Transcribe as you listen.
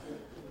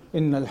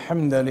إن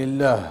الحمد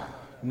لله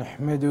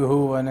نحمده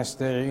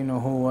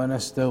ونستعينه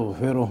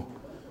ونستغفره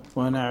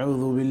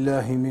ونعوذ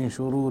بالله من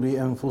شرور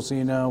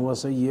أنفسنا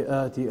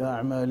وسيئات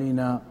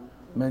أعمالنا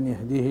من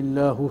يهده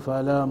الله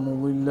فلا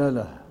مضل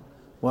له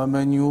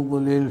ومن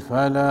يضلل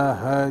فلا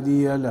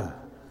هادي له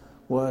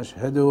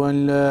وأشهد أن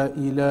لا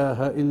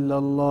إله إلا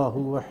الله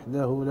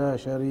وحده لا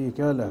شريك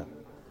له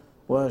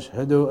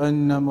وأشهد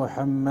أن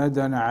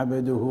محمدا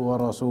عبده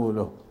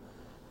ورسوله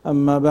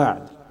أما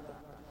بعد.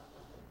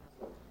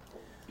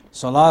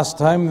 So last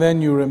time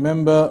then you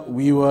remember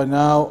we were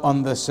now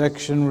on the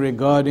section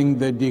regarding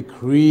the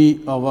decree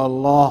of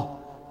Allah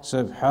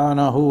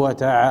subhanahu wa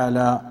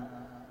ta'ala,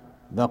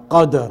 the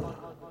qadr,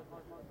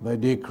 the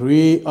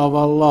decree of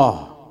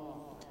Allah.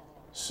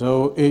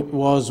 So it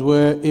was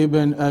where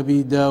Ibn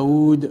Abi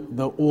Dawood,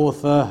 the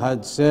author,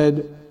 had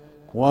said,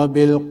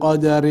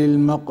 وَبِالْقَدَرِ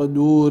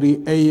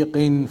الْمَقْدُورِ أَيْقٍ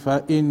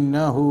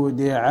فَإِنَّهُ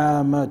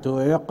دِعَامَةُ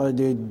عِقْدِ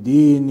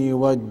الدِّينِ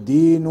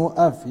وَالدِّينُ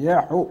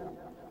أَفْيَحُ.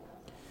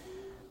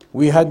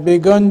 We had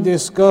begun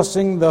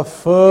discussing the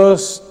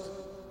first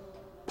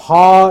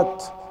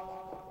part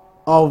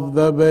of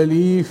the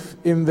belief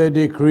in the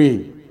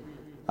decree.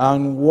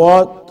 And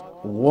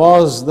what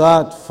was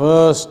that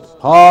first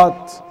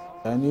part?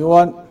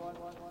 Anyone?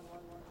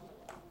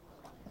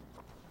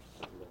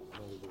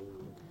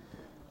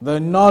 The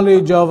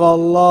knowledge of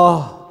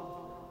Allah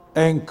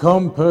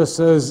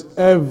encompasses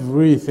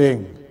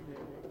everything.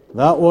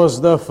 That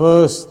was the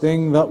first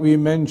thing that we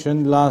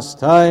mentioned last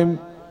time,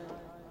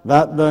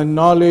 that the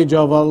knowledge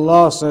of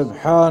Allah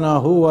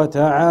subhanahu wa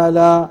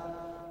ta'ala,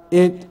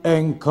 it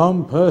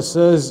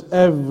encompasses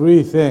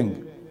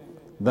everything.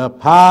 The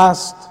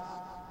past,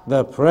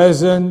 the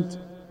present,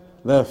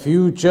 the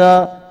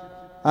future,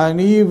 and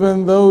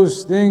even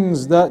those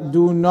things that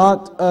do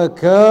not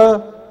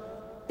occur.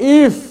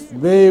 If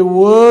they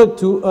were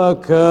to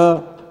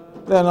occur,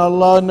 then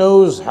Allah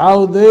knows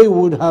how they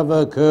would have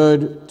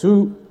occurred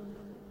too.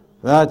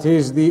 That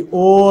is the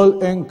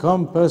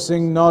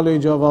all-encompassing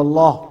knowledge of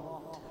Allah.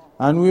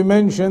 And we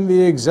mentioned the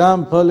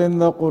example in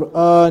the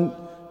Quran,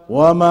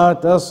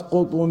 وَمَا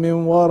تَسْقُطُ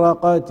مِنْ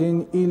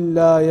وَرَقَةٍ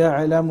إِلَّا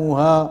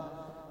يَعْلَمُهَا,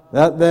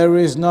 that there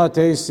is not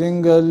a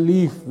single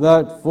leaf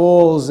that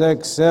falls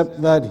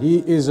except that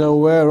He is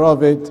aware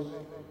of it.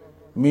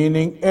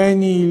 Meaning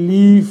any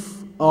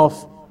leaf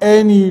of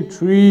any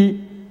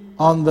tree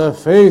on the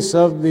face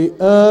of the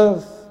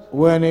earth,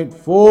 when it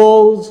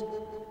falls,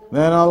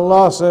 then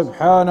Allah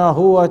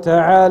subhanahu wa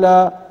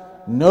ta'ala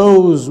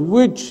knows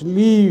which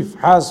leaf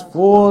has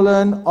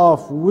fallen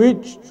off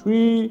which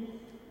tree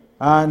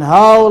and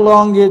how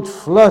long it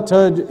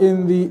fluttered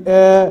in the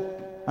air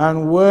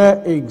and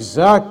where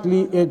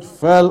exactly it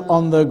fell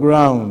on the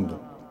ground.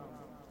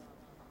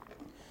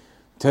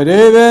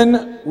 Today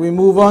then we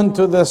move on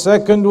to the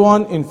second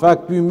one. In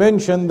fact, we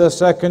mentioned the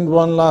second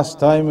one last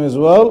time as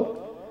well.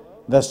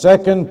 The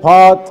second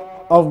part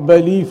of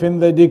belief in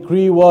the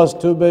decree was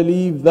to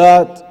believe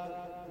that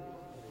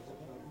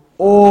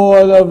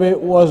all of it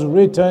was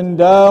written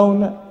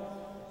down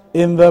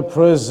in the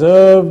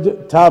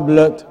preserved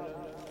tablet.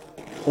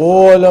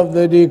 All of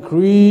the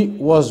decree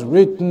was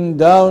written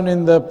down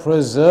in the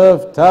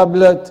preserved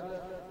tablet,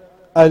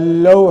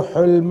 Al-Lawh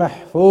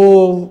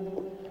al-Mahfuz.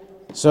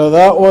 So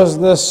that was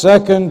the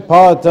second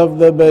part of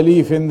the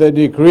belief in the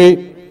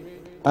decree.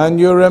 And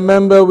you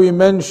remember we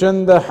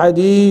mentioned the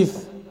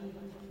hadith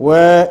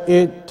where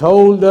it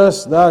told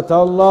us that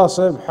Allah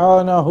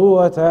subhanahu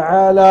wa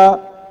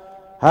ta'ala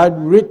had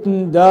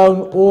written down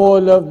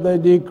all of the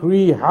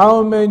decree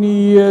how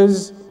many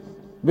years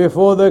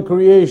before the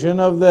creation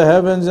of the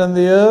heavens and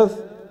the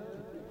earth?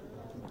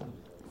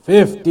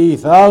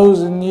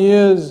 50,000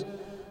 years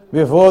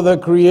before the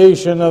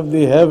creation of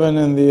the heaven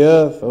and the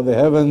earth, or the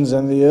heavens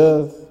and the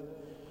earth.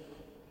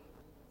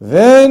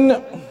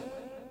 Then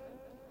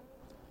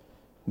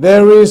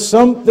there is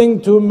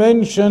something to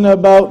mention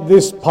about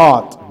this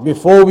part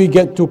before we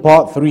get to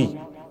part 3.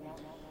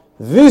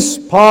 This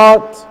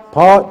part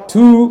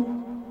 2,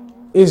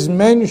 is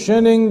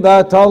mentioning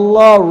that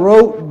Allah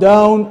wrote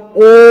down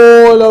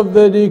all of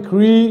the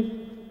decree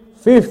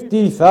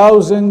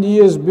 50,000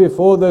 years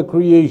before the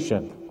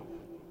creation.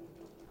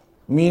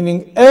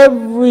 Meaning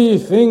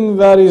everything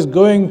that is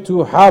going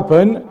to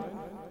happen,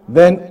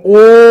 then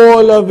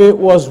all of it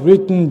was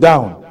written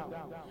down.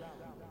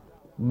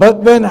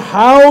 But then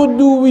how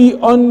do we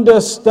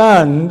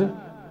understand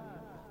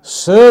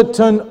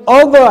certain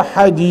other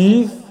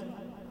hadith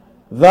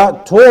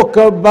that talk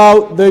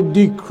about the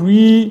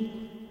decree,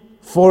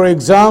 for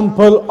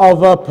example,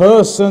 of a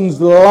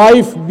person's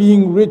life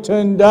being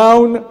written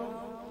down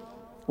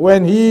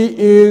when he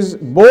is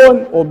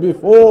born or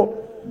before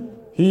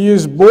he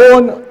is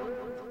born?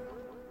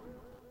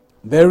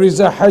 There is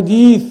a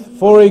hadith,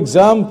 for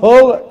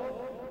example,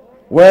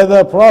 where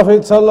the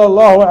Prophet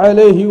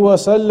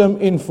ﷺ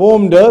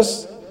informed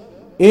us,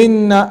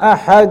 إِنَّ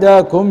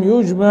أَحَدَكُمْ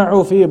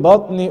يُجْمَعُ فِي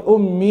بَطْنِ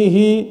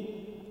أُمِّهِ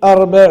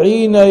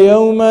 40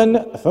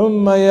 يوما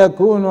ثم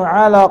يكون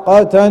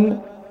علقة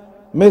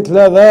مثل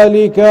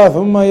ذلك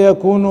ثم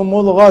يكون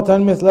مضغة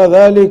مثل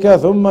ذلك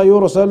ثم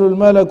يرسل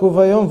الملك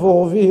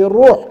فينفخ فيه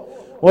الروح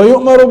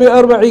ويؤمر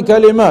بأربع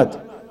كلمات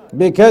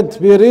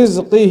بكتب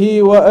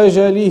رزقه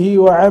وأجله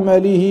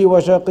وعمله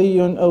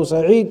وشقي أو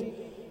سعيد.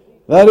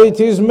 That it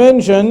is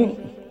mentioned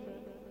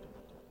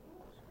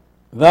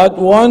that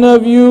one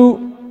of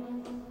you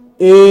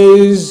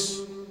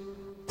is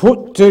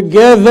put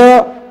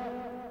together,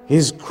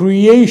 his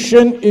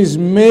creation is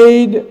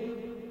made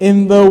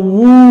in the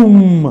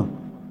womb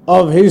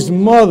of his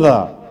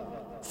mother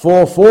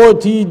for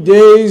 40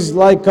 days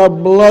like a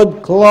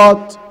blood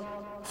clot,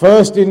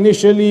 first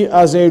initially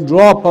as a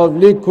drop of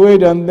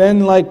liquid, and then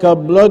like a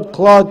blood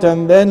clot,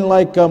 and then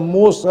like a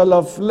morsel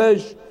of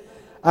flesh,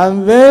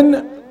 and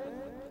then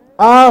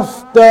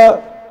after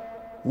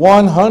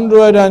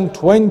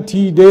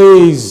 120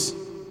 days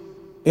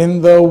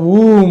in the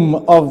womb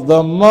of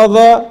the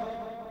mother,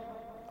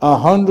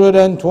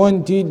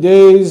 120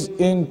 days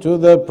into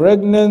the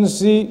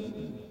pregnancy,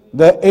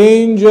 the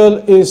angel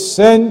is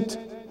sent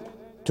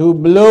to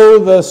blow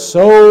the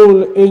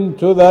soul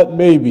into that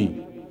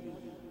baby.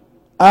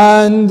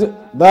 And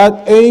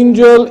that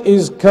angel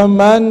is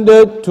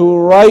commanded to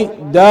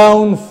write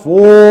down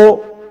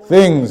 4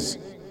 things.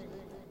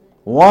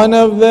 One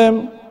of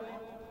them,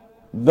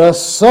 the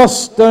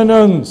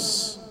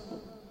sustenance,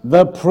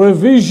 the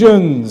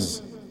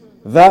provisions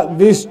that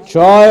this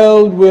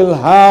child will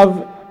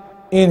have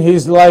in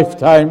his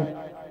lifetime,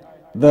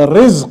 the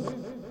rizq,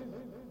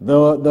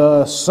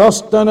 the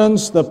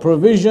sustenance, the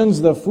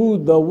provisions, the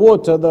food, the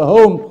water, the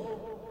home,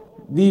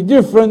 the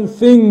different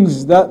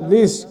things that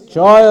this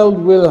child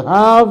will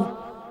have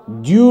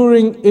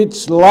during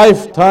its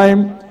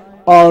lifetime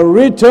are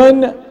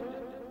written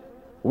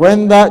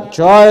when that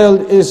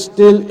child is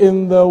still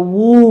in the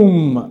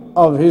womb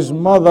of his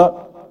mother.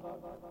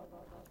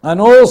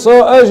 And also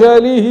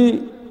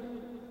ajalihi,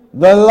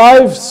 the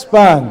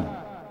lifespan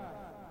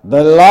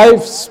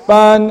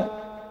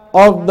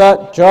of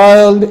that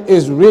child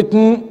is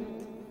written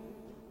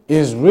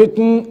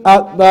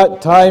at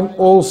that time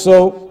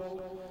also.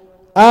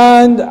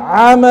 And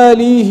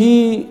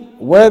amalihi,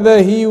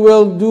 whether he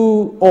will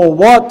do or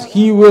what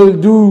he will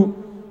do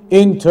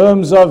in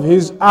terms of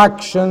his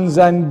actions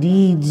and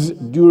deeds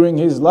during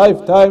his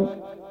lifetime,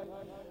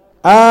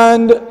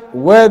 and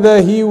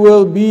whether he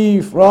will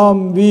be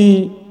from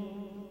the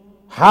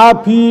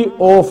happy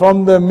or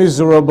from the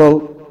miserable,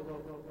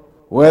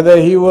 whether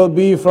he will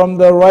be from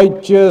the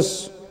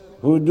righteous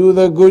who do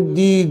the good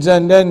deeds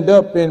and end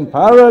up in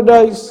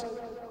paradise,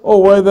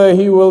 or whether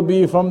he will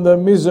be from the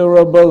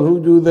miserable who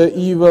do the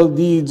evil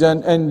deeds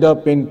and end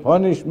up in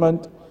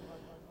punishment.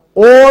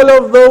 All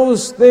of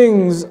those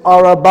things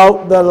are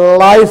about the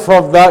life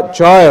of that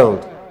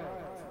child.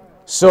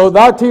 So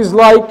that is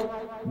like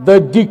the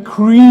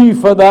decree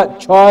for that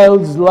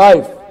child's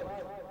life.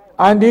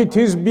 And it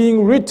is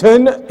being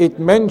written, it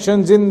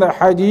mentions in the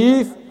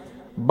hadith,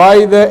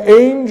 by the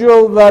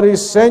angel that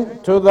is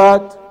sent to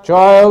that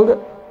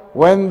child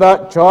when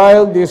that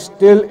child is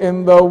still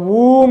in the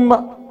womb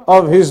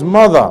of his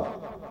mother.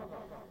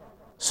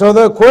 So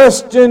the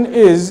question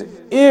is,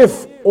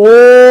 if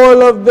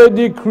all of the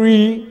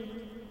decree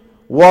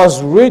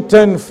was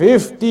written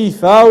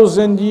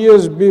 50,000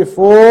 years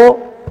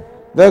before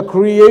the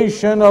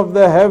creation of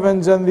the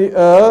heavens and the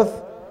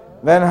earth,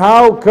 then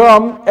how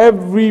come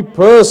every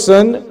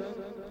person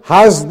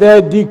has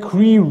their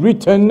decree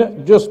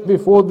written just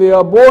before they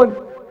are born?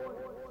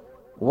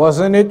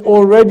 Wasn't it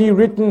already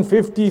written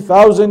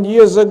 50,000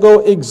 years ago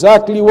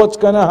exactly what's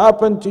going to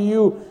happen to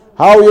you,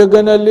 how you're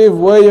going to live,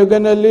 where you're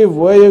going to live,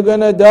 where you're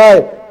going to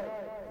die?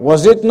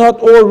 Was it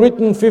not all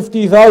written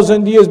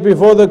 50,000 years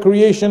before the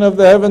creation of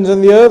the heavens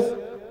and the earth?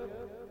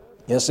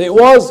 Yes, it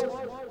was.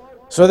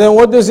 So then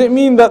what does it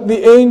mean that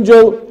the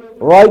angel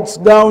writes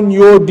down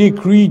your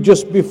decree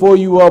just before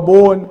you are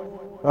born,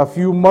 a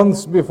few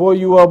months before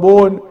you are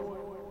born?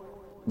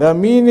 The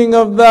meaning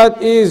of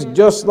that is,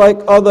 just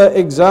like other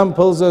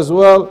examples as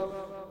well,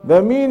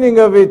 the meaning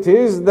of it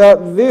is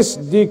that this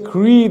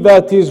decree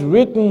that is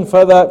written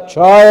for that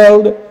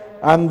child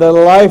and the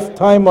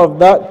lifetime of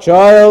that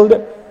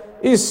child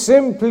is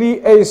simply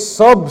a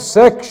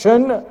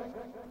subsection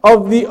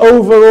of the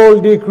overall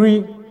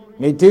decree.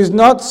 It is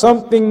not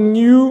something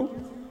new.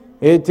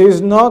 It is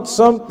not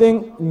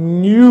something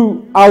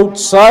new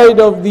outside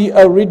of the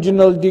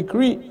original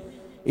decree.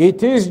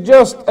 It is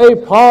just a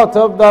part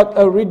of that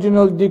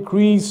original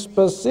decree,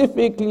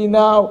 specifically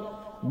now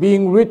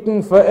being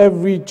written for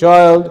every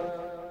child.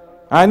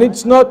 And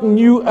it's not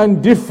new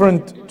and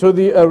different to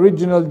the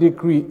original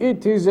decree.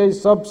 It is a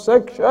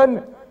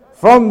subsection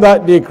from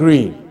that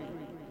decree.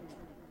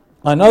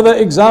 Another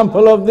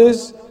example of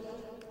this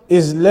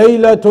is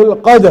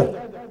Laylatul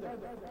Qadr.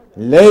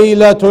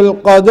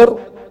 Laylatul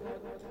Qadr,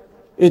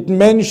 it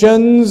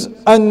mentions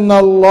أن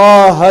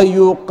الله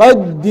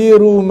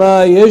يقدر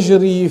ما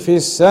يجري في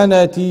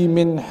السنة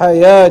من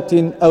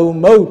حياة أو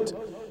موت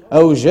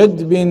أو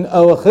جدب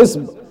أو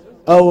خصب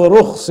أو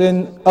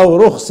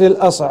رخص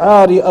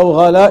الأسعار أو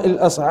غلاء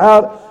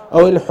الأسعار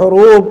أو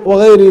الحروب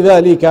وغير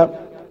ذلك.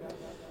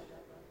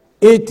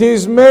 it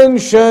is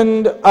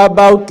mentioned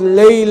about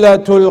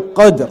Laylatul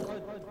Qadr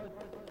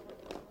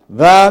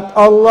that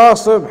Allah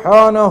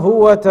subhanahu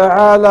wa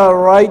ta'ala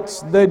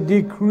writes the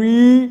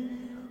decree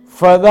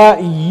for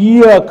that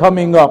year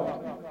coming up.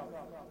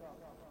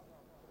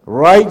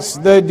 Writes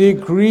the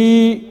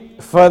decree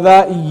for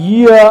that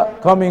year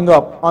coming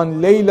up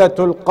on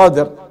Laylatul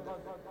Qadr.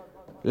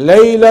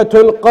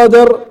 Laylatul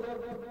Qadr,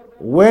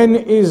 when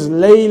is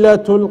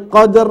Laylatul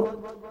Qadr?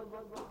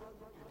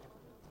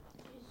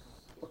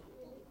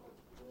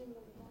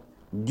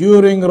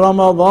 During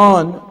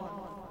Ramadan.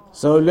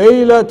 So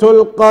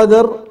Laylatul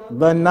Qadr,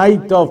 the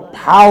night of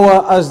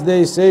power, as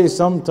they say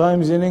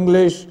sometimes in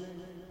English,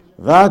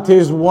 that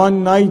is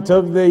one night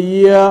of the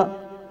year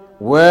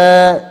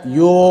where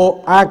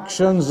your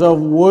actions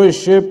of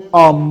worship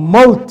are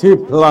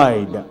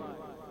multiplied.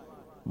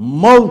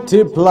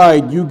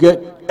 Multiplied. You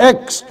get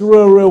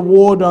extra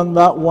reward on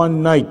that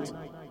one night.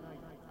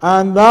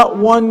 And that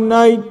one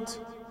night,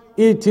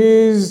 it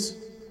is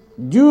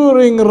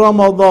during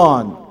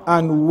Ramadan.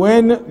 And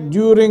when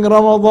during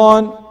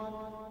Ramadan?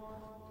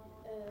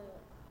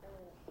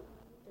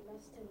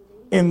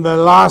 In the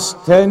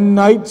last 10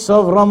 nights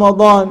of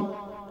Ramadan.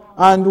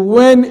 And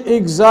when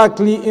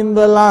exactly in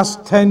the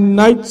last 10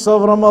 nights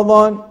of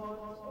Ramadan?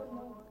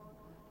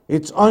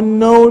 It's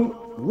unknown.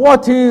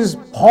 What is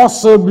the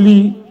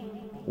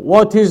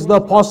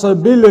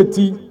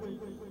possibility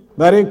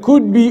that it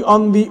could be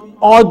on the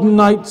odd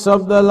nights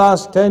of the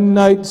last 10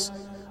 nights?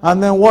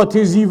 And then what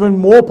is even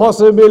more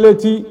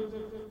possibility?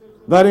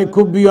 That it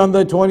could be on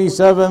the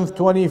 27th,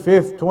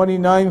 25th,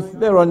 29th.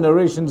 There are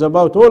narrations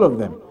about all of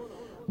them.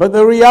 But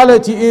the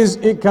reality is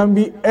it can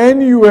be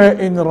anywhere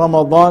in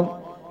Ramadan.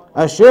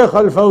 As Shaykh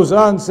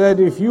Al-Fawzan said,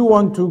 if you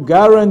want to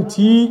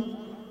guarantee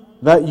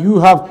that you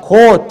have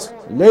caught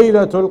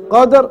Laylatul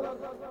Qadr,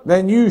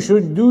 then you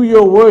should do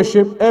your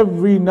worship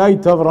every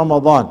night of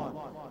Ramadan.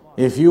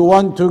 If you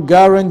want to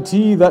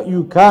guarantee that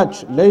you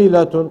catch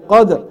Laylatul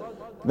Qadr,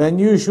 then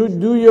you should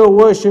do your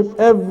worship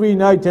every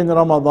night in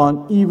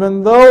Ramadan,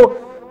 even though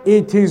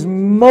it is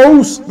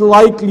most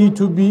likely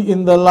to be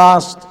in the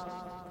last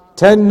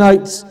 10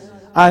 nights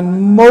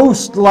and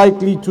most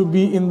likely to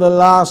be in the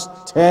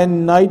last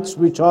 10 nights,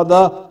 which are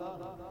the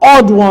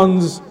odd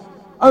ones.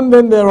 And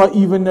then there are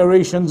even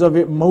narrations of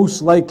it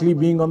most likely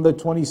being on the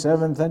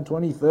 27th and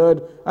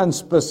 23rd and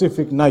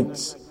specific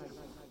nights.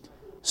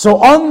 So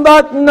on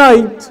that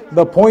night,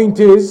 the point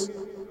is,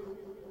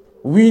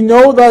 we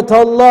know that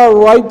Allah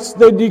writes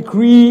the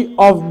decree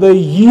of the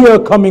year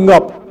coming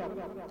up.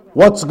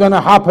 What's going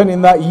to happen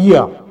in that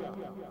year?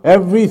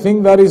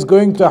 Everything that is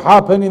going to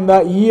happen in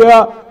that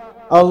year,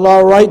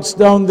 Allah writes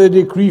down the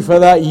decree for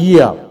that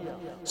year.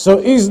 So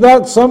is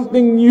that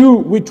something new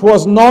which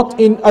was not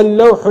in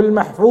Al-Lawh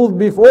al-Mahfuz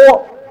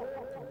before?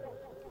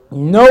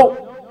 No,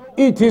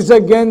 it is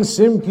again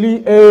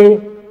simply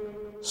a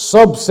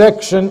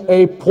subsection,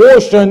 a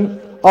portion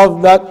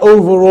of that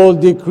overall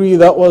decree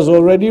that was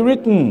already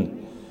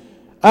written.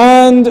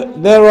 And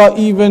there are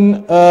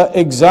even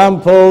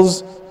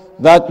examples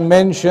that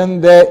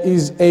mention there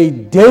is a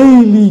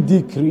daily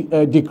decree,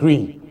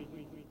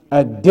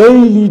 a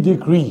daily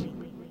decree.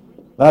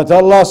 That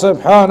Allah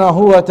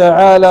subhanahu wa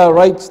ta'ala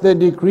writes the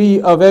decree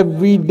of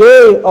every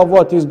day of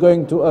what is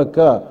going to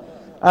occur.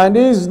 And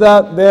is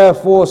that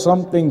therefore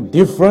something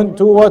different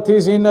to what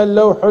is in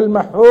Al-Lawh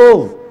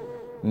al-Mahfuz?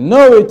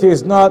 No, it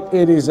is not.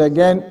 It is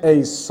again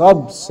a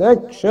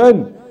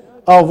subsection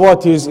of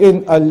what is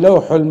in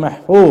Al-Lawh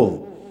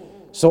al-Mahfuz.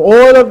 So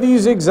all of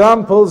these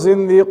examples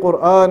in the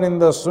Quran, in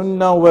the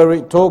Sunnah, where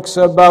it talks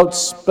about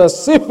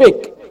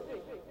specific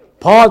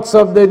parts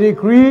of the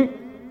decree,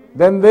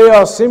 then they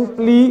are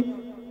simply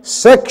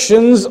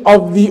sections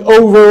of the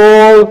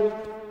overall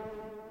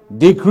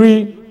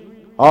decree,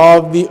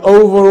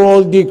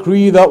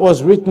 that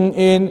was written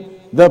in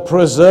the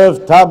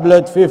preserved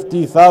tablet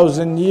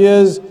 50,000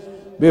 years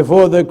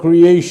before the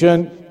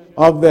creation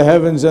of the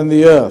heavens and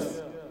the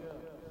earth.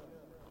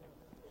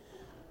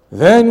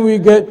 Then we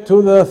get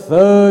to the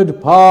third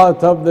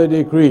part of the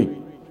decree.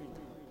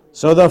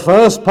 So the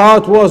first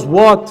part was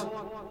what?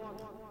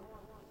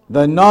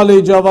 The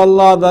knowledge of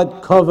Allah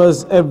that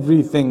covers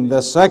everything.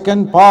 The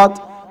second part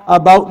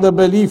about the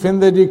belief in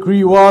the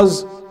decree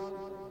was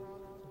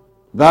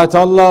that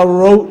Allah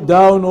wrote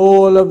down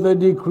all of the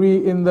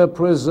decree in the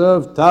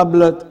preserved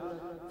tablet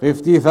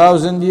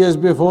 50,000 years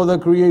before the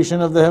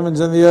creation of the heavens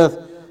and the earth.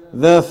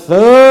 The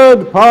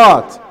third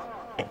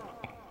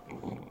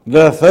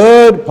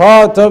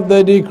part of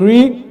the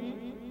decree,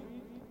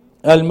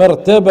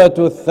 al-martabatu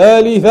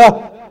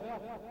al-thalitha,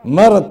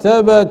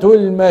 martabatu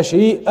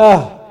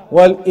al-mashi'ah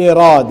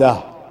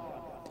wal-iradah.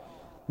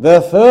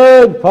 The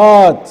third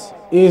part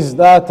is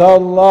that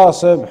Allah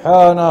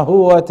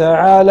subhanahu wa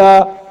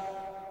ta'ala,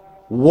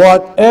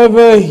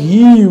 whatever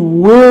He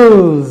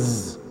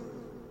wills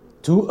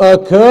to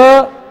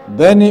occur,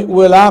 then it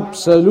will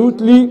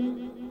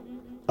absolutely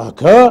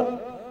occur.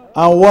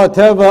 And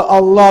whatever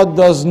Allah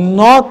does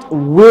not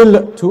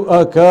will to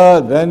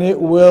occur, then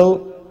it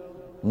will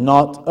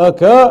not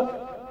occur.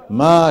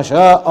 ما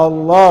شاء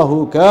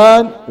الله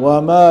كان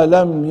وما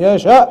لم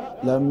يشأ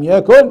لم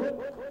يكن.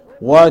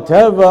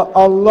 Whatever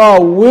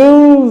Allah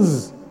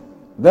wills,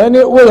 then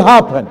it will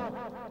happen.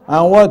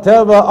 And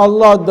whatever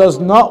Allah does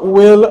not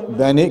will,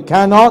 then it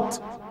cannot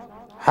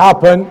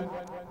happen.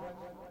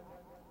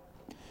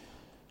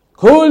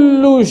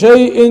 كل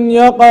شيء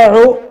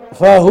يقع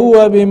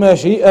فهو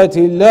بمشيئة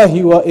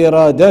الله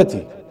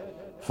وإرادته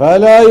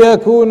فلا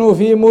يكون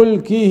في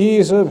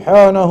ملكه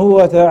سبحانه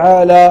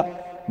وتعالى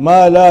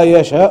ما لا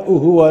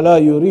يشاءه ولا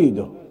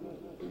يريده.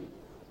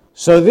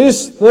 So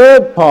this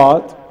third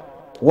part,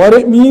 what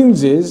it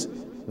means is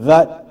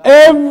that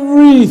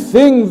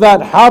everything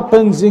that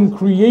happens in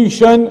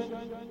creation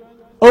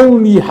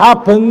only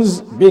happens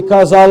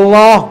because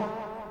Allah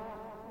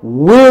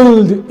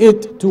willed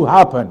it to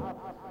happen.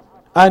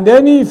 And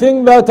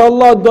anything that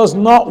Allah does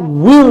not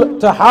will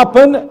to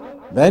happen,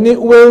 then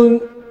it will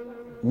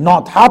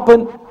not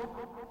happen.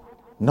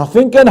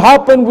 Nothing can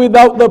happen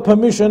without the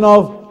permission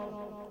of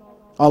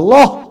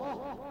Allah.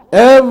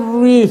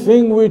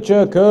 Everything which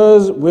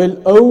occurs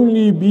will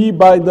only be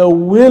by the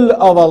will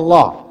of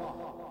Allah,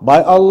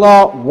 by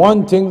Allah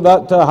wanting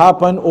that to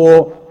happen,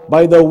 or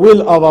by the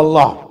will of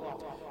Allah.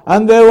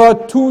 And there are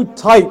two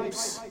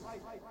types.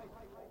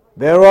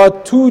 There are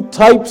two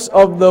types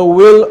of the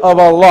will of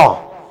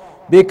Allah.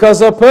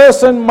 Because a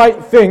person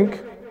might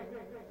think,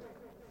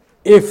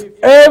 if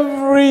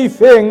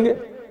everything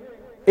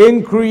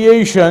in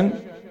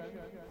creation,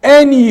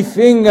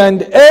 anything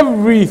and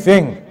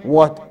everything,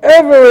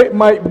 whatever it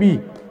might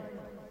be,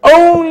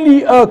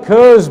 only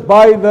occurs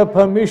by the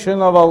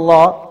permission of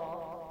Allah,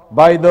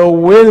 by the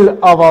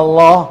will of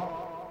Allah,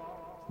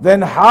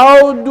 then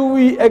how do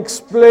we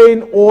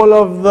explain all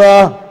of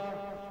the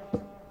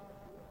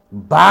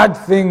bad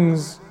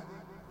things?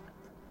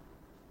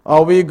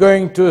 Are we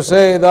going to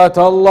say that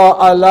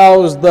Allah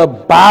allows the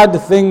bad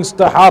things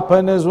to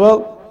happen as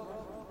well?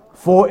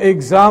 For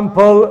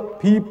example,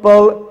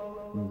 people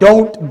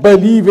don't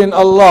believe in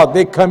Allah,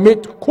 they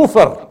commit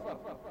kufr.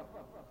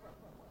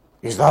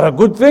 Is that a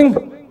good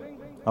thing?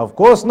 Of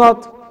course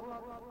not.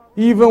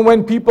 Even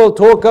when people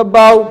talk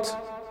about,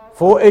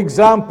 for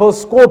example,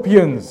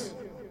 scorpions,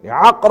 the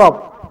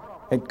aqrab,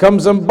 it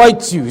comes and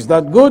bites you. Is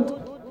that good?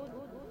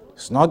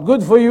 It's not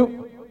good for you.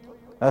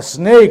 A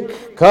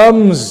snake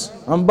comes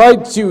and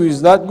bites you.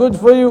 Is that good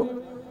for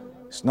you?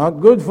 It's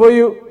not good for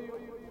you.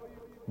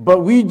 But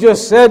we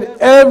just said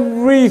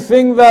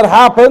everything that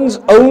happens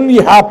only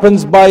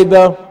happens by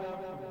the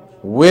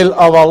will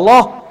of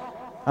Allah.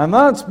 And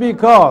that's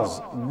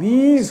because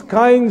these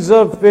kinds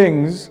of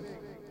things,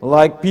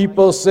 like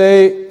people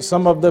say,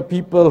 some of the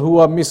people who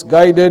are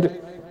misguided,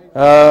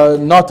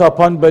 not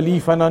upon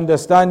belief and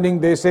understanding,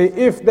 they say,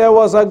 if there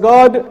was a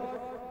God,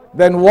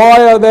 then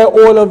why are there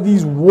all of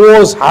these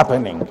wars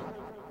happening?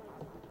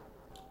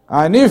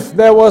 And if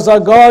there was a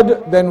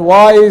God, then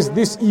why is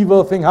this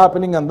evil thing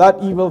happening and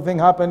that evil thing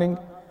happening?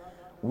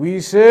 We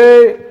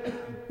say,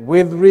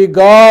 with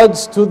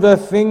regards to the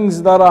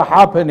things that are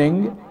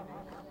happening,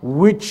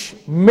 which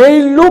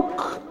may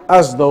look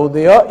as though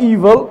they are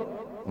evil,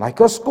 like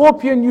a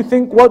scorpion, you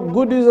think, what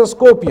good is a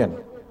scorpion?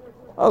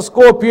 A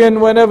scorpion,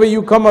 whenever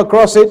you come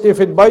across it, if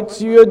it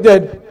bites you, you're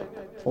dead,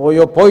 or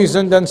you're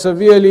poisoned and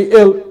severely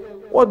ill.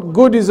 What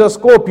good is a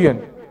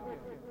scorpion?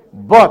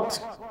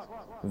 But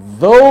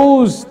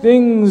those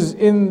things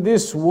in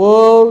this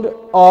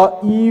world are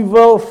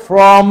evil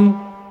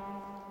from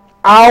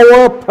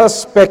our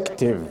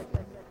perspective.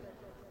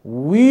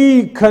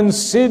 We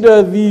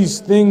consider these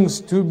things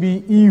to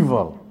be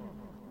evil.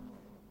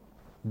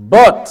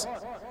 But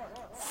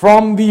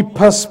from the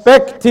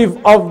perspective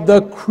of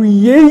the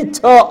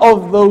creator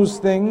of those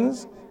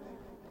things,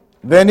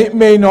 then it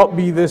may not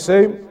be the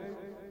same.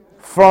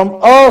 From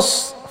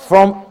us,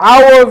 from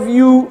our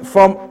view,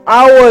 from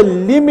our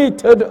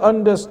limited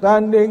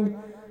understanding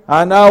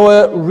and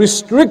our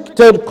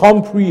restricted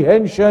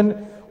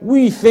comprehension,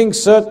 we think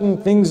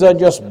certain things are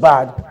just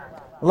bad.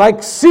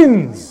 Like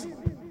sins.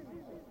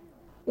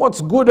 What's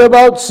good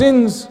about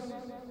sins?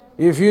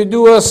 If you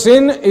do a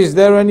sin, is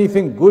there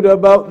anything good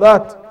about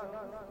that?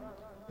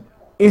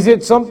 Is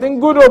it something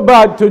good or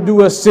bad to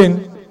do a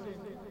sin?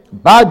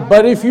 Bad.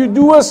 But if you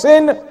do a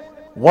sin,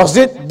 was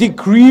it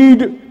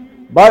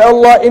decreed by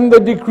Allah in the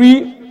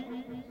decree?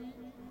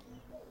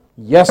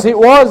 Yes, it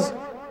was.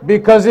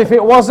 Because if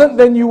it wasn't,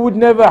 then you would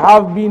never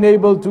have been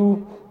able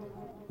to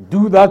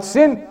do that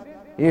sin.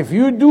 If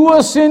you do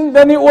a sin,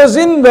 then it was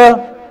in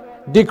the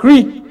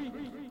decree.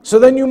 So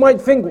then you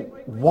might think,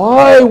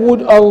 why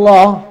would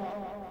Allah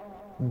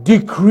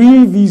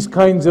decree these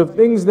kinds of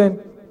things then?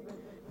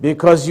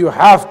 Because you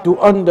have to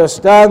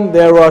understand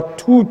there are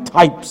two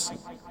types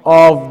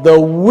of the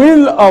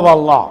will of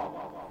Allah.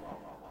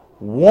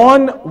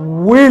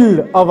 One,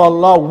 will of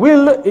Allah.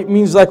 Will, it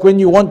means like when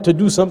you want to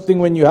do something,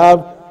 when you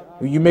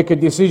make a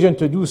decision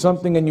to do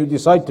something and you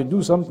decide to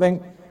do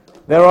something.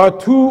 There are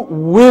two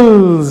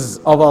wills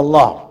of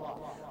Allah.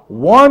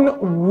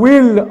 One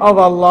will of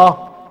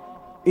Allah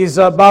is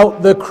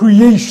about the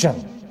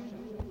creation.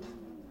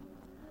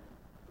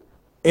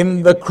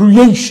 In the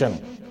creation.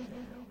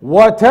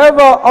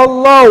 whatever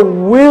Allah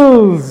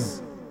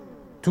wills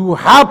to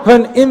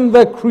happen in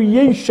the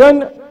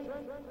creation,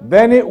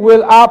 then it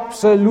will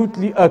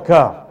absolutely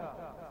occur.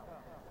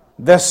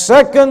 The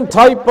second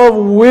type of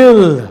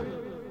will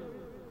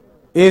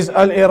is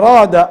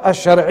al-irada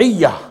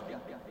ash-shar'iyyah,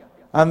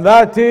 and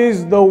that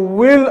is the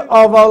will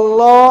of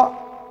Allah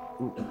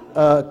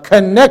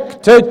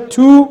connected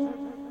to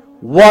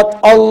what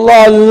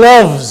Allah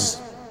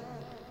loves.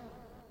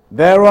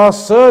 There are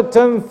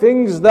certain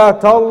things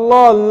that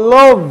Allah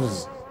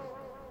loves.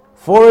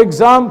 For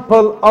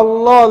example,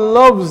 Allah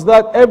loves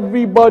that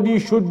everybody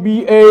should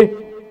be a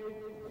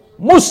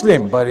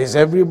Muslim. But is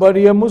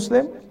everybody a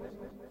Muslim?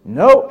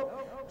 No.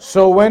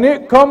 So when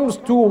it comes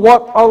to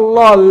what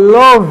Allah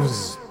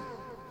loves,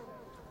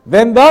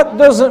 then that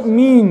doesn't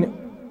mean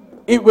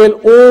it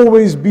will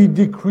always be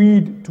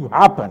decreed to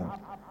happen.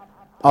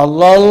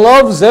 Allah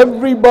loves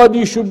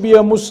everybody should be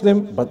a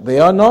Muslim, but they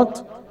are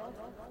not.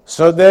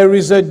 So there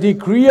is a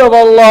decree of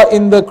Allah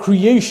in the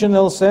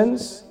creational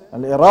sense,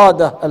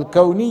 al-irada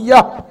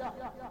al-kawniyah,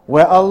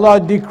 where Allah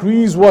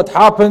decrees what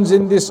happens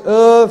in this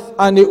earth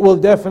and it will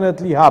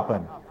definitely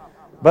happen.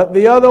 But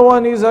the other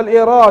one is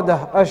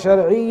al-irada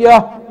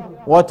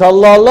ash-shar'iyyah, what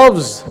Allah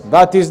loves.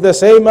 That is the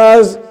same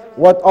as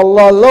what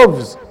Allah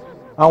loves.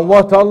 And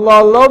what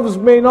Allah loves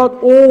may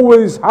not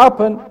always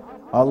happen.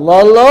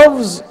 Allah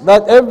loves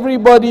that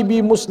everybody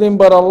be Muslim,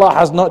 but Allah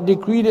has not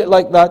decreed it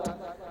like that.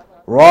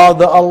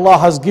 Rather, Allah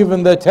has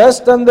given the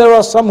test, and there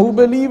are some who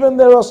believe and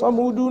there are some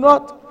who do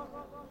not.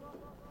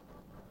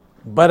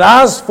 But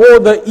as for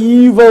the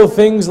evil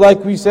things,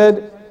 like we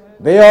said,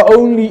 they are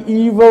only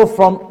evil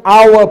from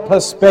our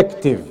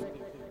perspective,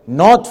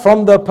 not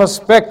from the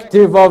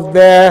perspective of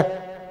their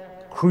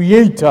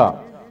Creator.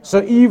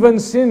 So even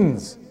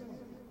sins,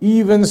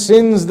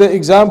 the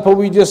example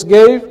we just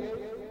gave,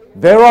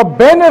 there are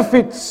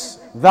benefits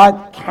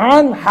that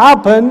can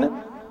happen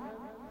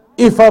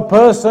if a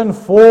person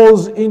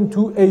falls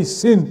into a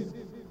sin.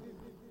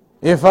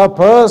 If a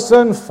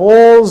person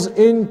falls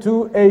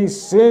into a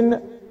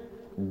sin,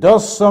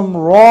 does some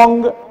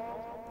wrong,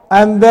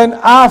 and then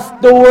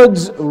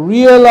afterwards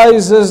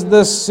realizes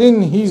the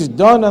sin he's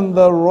done and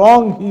the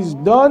wrong he's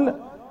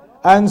done,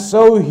 and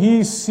so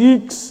he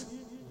seeks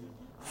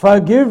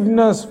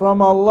forgiveness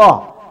from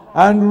Allah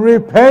and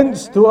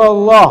repents to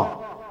Allah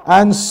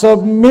and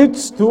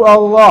submits to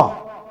Allah.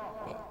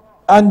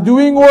 And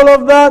doing all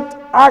of that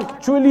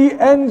actually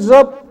ends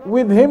up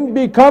with him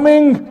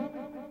becoming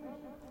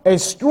a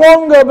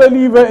stronger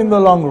believer in the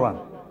long run.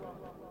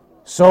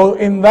 So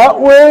in that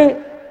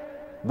way,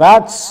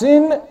 that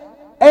sin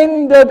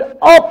ended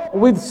up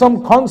with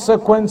some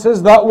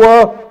consequences that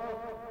were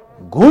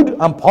good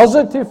and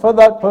positive for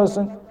that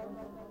person.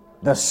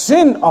 The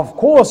sin, of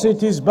course,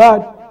 it is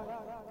bad,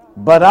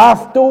 but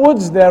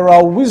afterwards there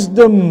are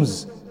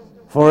wisdoms.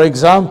 For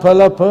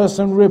example, a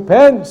person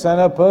repents and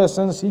a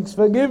person seeks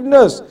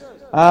forgiveness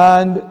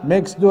and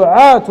makes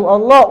dua to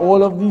Allah.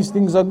 All of these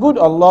things are good.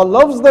 Allah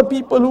loves the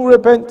people who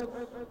repent.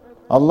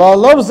 Allah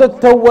loves the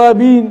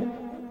tawwabin.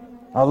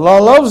 Allah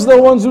loves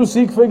the ones who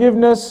seek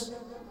forgiveness.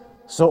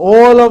 So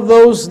all of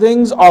those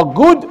things are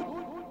good,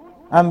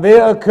 and they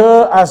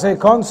occur as a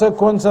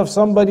consequence of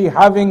somebody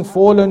having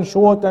fallen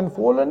short and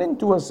fallen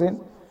into a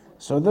sin.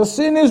 So the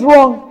sin is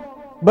wrong,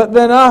 but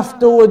then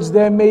afterwards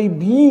there may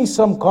be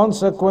some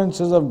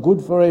consequences of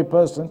good for a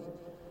person.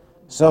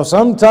 So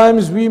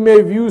sometimes we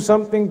may view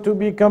something to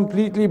be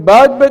completely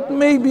bad, but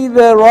maybe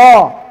there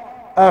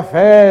are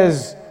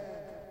affairs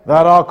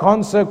that are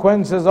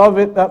consequences of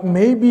it that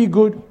may be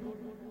good.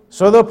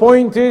 So the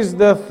point is,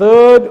 the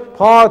third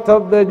part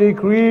of the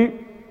decree,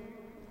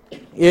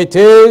 it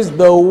is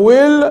the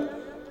will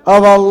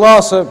of Allah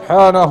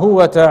subhanahu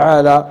wa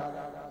ta'ala.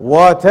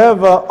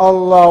 Whatever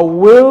Allah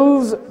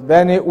wills,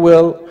 then it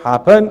will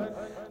happen.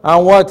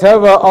 And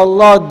whatever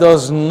Allah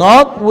does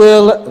not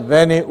will,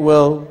 then it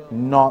will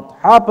not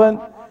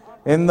happen.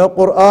 In the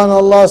Quran,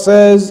 Allah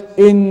says,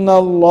 إِنَّ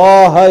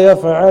اللَّهَ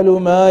يَفْعَلُ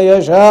مَا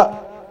يَشَاءُ,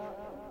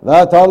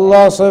 that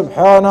Allah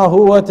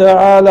subhanahu wa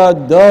ta'ala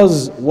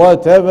does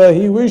whatever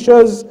He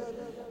wishes.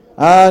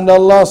 And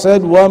Allah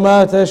said,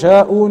 وَمَا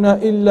تَشَاءُونَ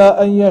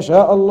إِلَّا أَن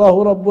يَشَاءَ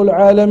اللَّهُ رَبُّ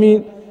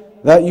الْعَالَمِينَ,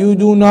 that you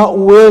do not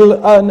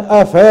will an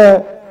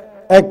affair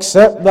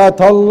except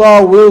that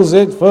Allah wills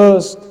it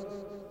first.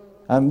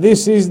 And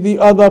this is the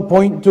other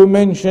point to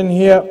mention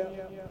here.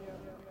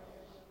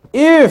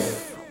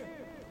 If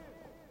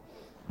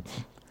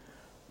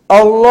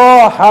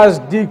Allah has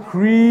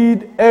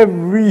decreed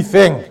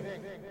everything,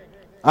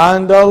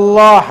 and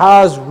Allah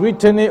has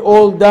written it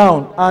all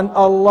down, and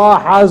Allah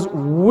has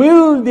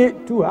willed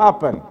it to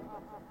happen,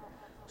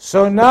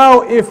 so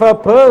now if a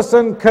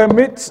person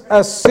commits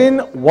a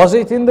sin, was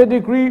it in the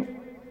decree?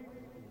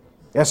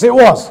 Yes, it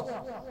was.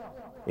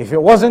 If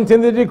it wasn't in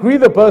the decree,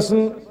 the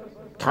person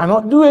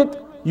cannot do it.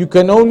 You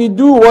can only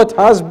do what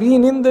has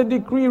been in the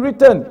decree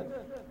written.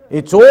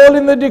 It's all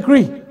in the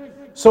decree.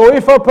 So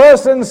if a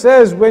person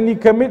says when he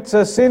commits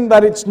a sin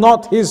that it's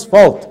not his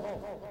fault,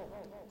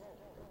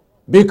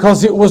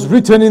 because it was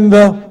written in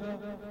the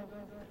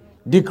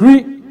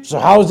decree, so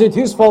how is it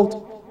his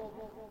fault?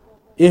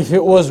 If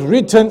it was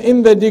written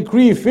in the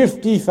decree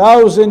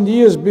 50,000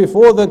 years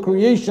before the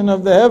creation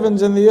of the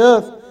heavens and the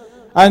earth,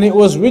 and it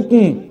was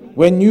written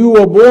when you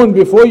were born,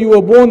 before you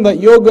were born, that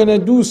you're going to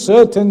do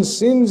certain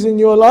sins in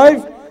your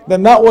life,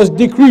 then that was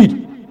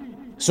decreed.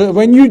 So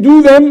when you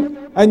do them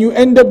and you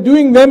end up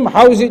doing them,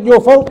 how is it your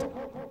fault?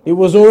 It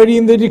was already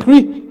in the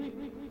decree.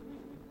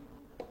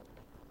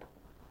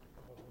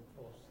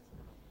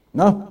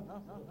 No?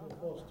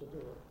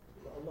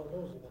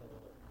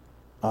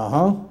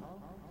 Uh-huh.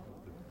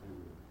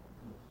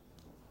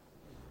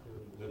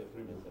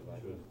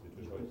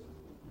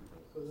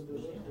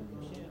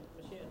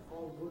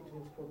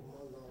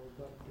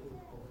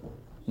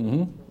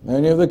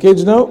 Any of the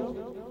kids know?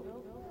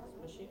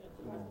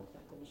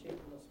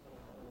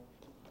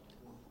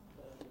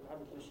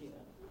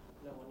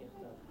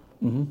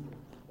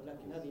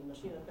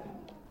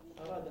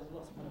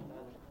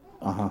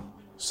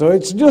 So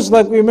it's just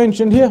like we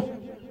mentioned here.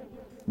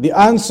 The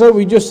answer,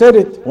 we just said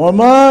it.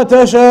 وَمَا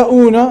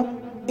تَشَاءُونَ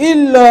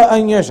إِلَّا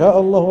أَن يَشَاءَ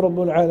اللَّهُ رَبُّ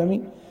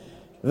الْعَالَمِينَ.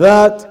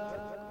 That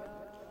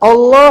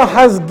Allah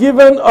has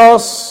given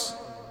us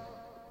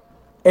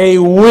a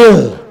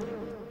will.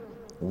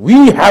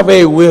 We have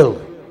a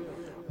will.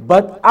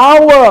 But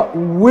our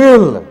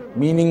will,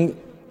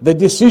 meaning the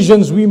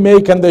decisions we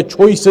make and the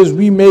choices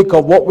we make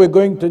of what we're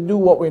going to do,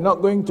 what we're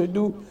not going to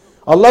do,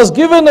 Allah's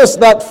given us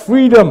that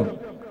freedom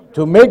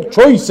to make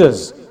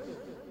choices.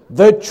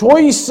 The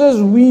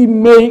choices we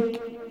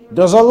make,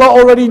 does Allah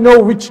already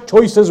know which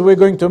choices we're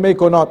going to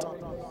make or not?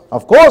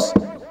 Of course.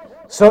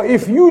 So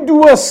if you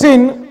do a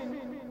sin,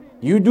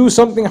 you do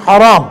something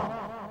haram,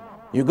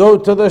 you go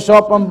to the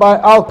shop and buy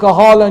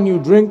alcohol and you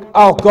drink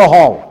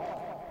alcohol.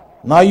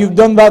 Now you've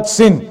done that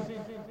sin.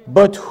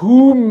 But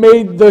who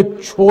made the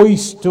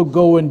choice to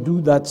go and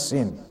do that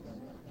sin?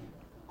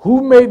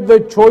 Who made the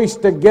choice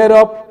to get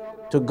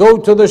up, to go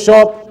to the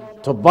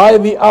shop, to buy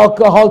the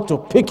alcohol, to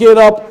pick it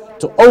up,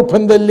 to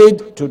open the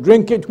lid, to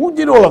drink it? Who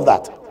did all of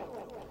that?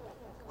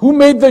 Who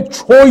made the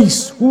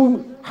choice?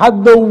 Who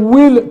had the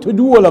will to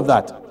do all of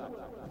that?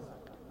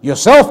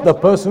 Yourself, the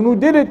person who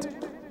did it.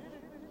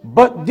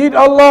 But did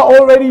Allah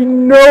already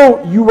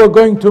know you were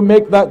going to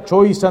make that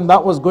choice and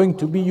that was going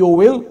to be your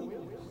will?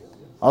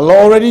 Allah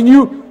already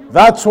knew.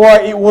 That's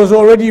why it was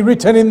already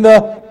written in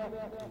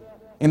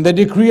the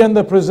decree and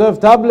the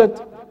preserved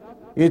tablet.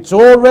 It's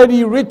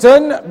already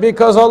written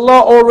because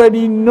Allah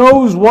already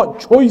knows what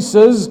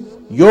choices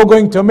you're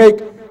going to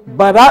make.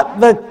 But at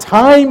the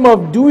time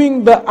of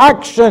doing the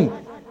action,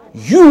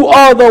 you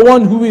are the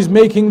one who is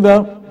making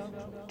the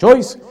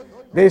choice.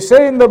 They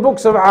say in the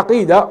books of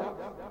Aqidah,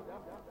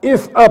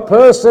 if a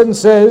person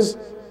says,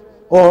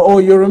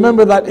 or you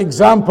remember that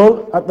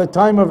example at the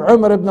time of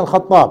Umar ibn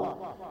al-Khattab,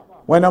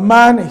 when a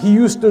man, he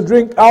used to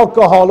drink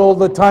alcohol all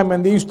the time,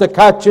 and they used to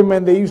catch him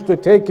and they used to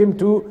take him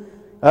to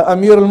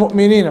Amir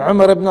al-Mu'mineen,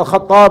 Umar ibn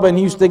al-Khattab, and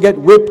he used to get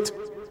whipped.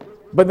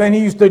 But then he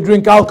used to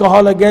drink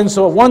alcohol again.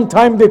 So one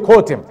time they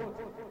caught him.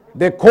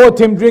 They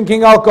caught him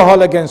drinking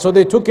alcohol again. So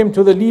they took him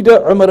to the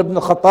leader, Umar ibn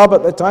al-Khattab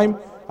at the time,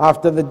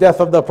 after the death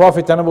of the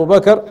Prophet and Abu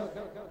Bakr.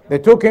 They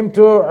took him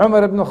to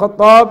Umar ibn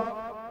al-Khattab,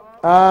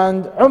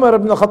 and Umar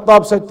ibn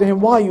al-Khattab said to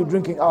him, "Why are you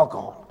drinking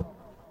alcohol?"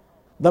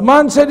 The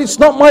man said, "It's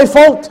not my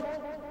fault.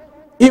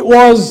 It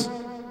was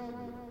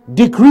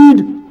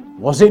decreed."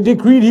 Was it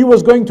decreed he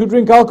was going to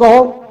drink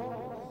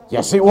alcohol?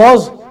 Yes, it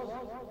was.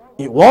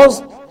 It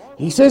was.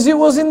 He says it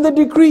was in the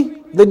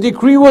decree. The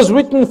decree was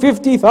written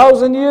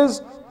 50,000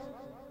 years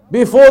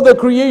before the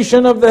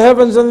creation of the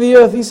heavens and the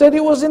earth. He said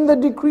it was in the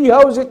decree.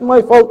 How is it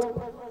my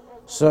fault?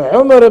 So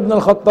Umar ibn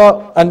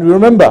al-Khattab, and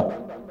remember,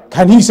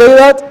 can he say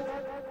that?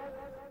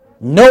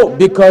 No,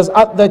 because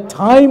at the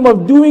time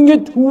of doing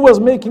it, who was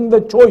making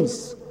the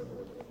choice?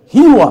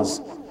 He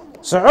was.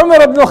 So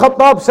Umar ibn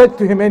al-Khattab said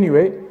to him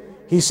anyway,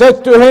 he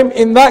said to him,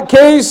 in that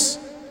case,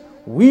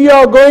 we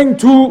are going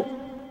to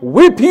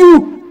whip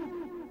you,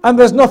 and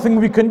there's nothing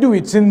we can do.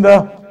 It's in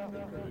the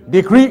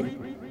decree.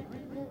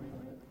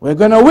 We're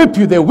going to whip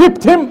you. They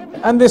whipped him,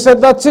 and they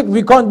said, that's it,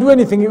 we can't do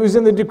anything. It was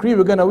in the decree,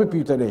 we're going to whip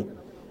you today.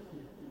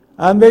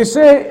 And they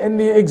say in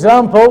the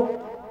example,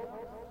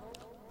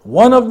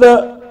 one of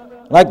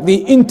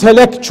the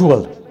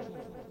intellectual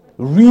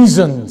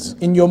reasons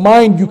in your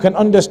mind, you can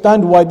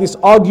understand why this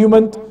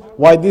argument,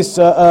 why this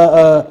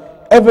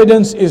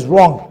evidence is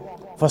wrong.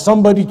 For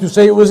somebody to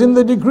say it was in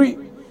the decree.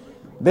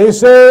 They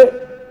say,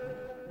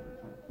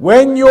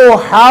 when your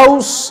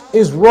house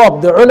is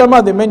robbed, the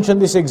ulama, they mention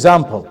this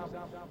example.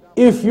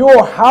 If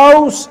your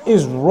house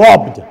is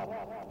robbed,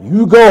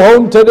 you go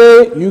home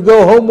today, you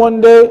go home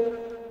one day,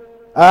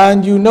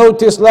 and you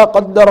notice, la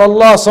qaddar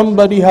Allah,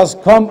 somebody has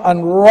come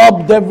and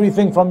robbed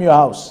everything from your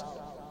house.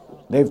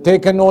 They've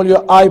taken all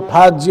your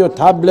iPads, your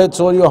tablets,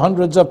 all your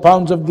hundreds of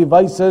pounds of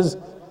devices.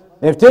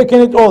 They've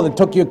taken it all. They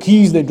took your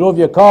keys, they drove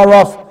your car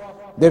off.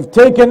 They've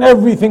taken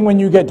everything when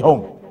you get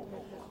home.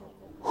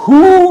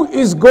 Who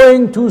is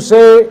going to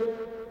say,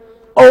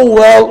 oh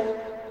well,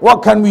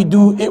 what can we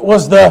do? It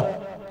was the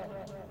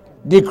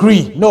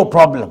decree, no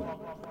problem.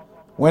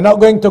 We're not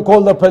going to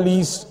call the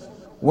police.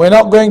 We're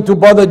not going to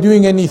bother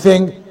doing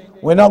anything.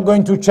 we're not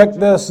going to check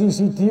the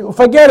CCTV.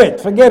 Forget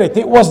it.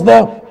 It was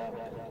the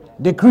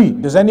decree.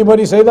 Does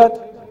anybody say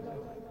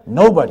that?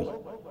 Nobody.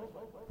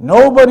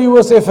 Nobody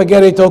will say,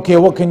 forget it, okay,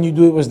 what can you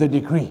do? It was the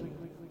decree.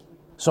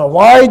 So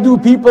why do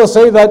people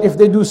say that if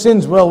they do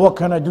sins? Well, what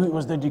can I do? It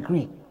was the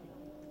decree.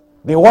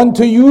 They want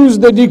to use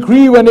the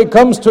decree when it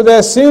comes to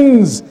their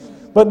sins,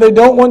 but they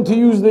don't want to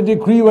use the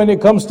decree when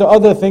it comes to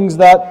other things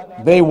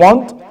that they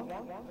want.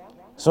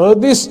 So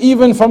this,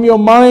 even from your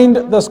mind,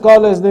 the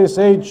scholars, they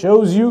say, it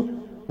shows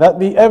you that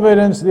the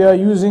evidence they are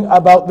using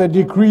about the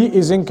decree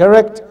is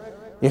incorrect.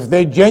 If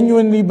they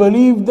genuinely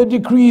believe the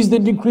decree is the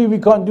decree, we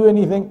can't do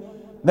anything,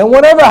 then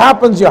whatever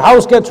happens, your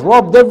house gets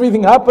robbed,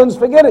 everything happens,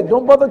 forget it.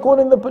 Don't bother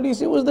calling the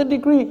police. It was the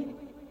decree.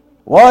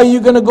 Why are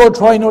you going to go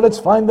try, no, let's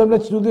find them,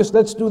 let's do this,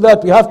 let's do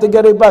that. We have to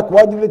get it back.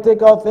 Why did they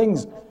take our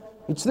things?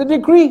 It's the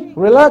decree.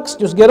 Relax,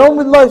 just get on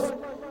with life.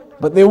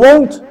 But they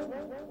won't.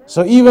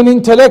 So even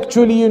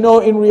intellectually, you know,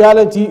 in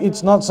reality,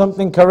 it's not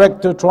something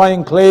correct to try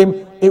and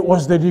claim it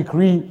was the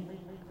decree.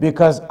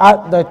 Because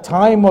at the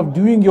time of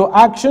doing your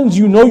actions,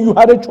 you know you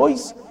had a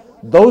choice.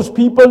 Those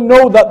people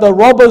know that the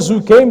robbers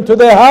who came to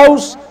their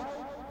house,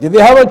 did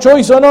they have a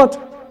choice or not?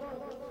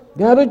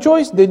 They had a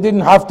choice. They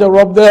didn't have to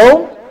rob their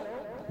home.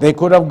 They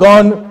could have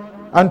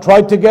gone and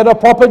tried to get a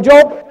proper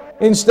job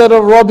instead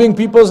of robbing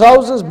people's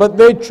houses. But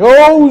they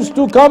chose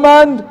to come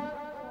and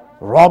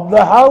rob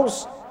the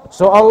house.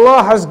 So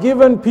Allah has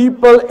given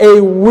people a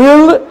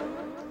will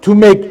to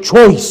make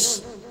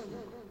choice.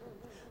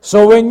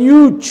 So when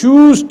you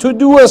choose to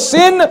do a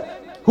sin,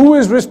 who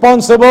is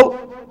responsible?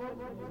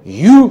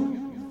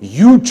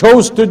 You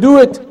chose to do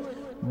it.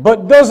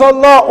 But does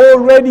Allah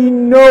already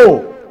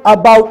know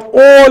about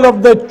all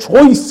of the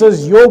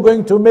choices you're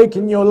going to make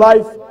in your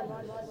life?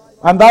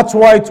 And that's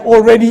why it's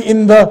already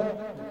in the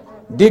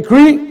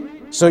decree.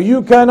 So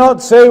you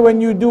cannot say when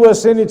you do a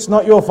sin, it's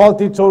not your fault,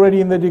 it's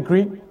already in the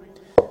decree.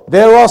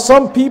 There are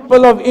some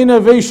people of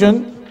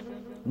innovation.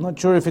 I'm not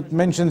sure if it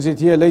mentions it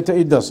here, later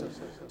it does.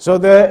 So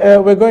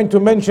we're going to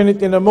mention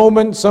it in a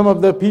moment. Some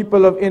of the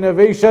people of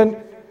innovation,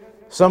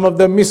 some of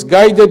the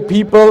misguided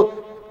people,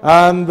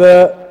 and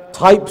the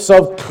types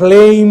of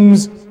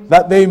claims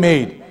that they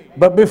made.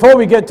 But before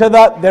we get to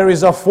that, there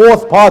is a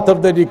fourth part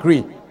of the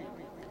decree.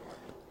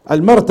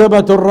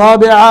 Al-Martabatu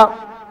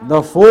Rabi'a,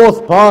 the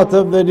fourth part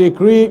of the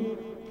decree.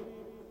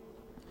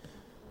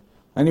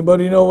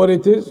 Anybody know what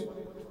it is?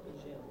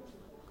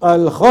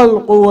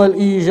 Al-Khalq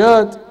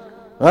wal-Ijad.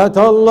 That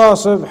Allah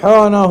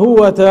subhanahu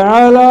wa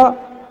ta'ala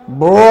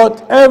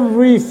brought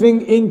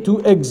everything into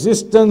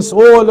existence.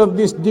 All of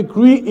this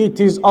decree, it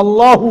is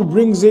Allah who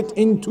brings it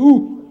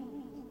into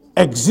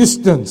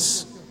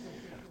existence.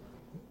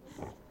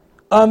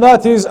 And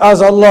that is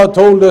as Allah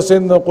told us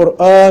in the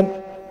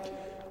Quran,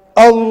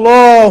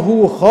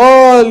 Allahu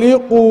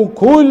khaliqu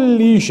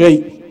kulli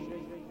shay.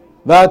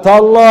 That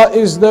Allah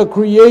is the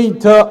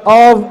creator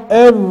of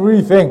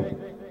everything.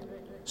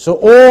 So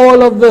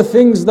all of the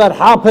things that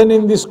happen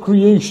in this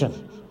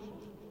creation,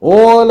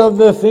 all of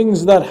the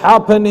things that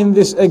happen in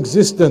this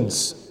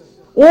existence,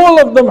 all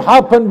of them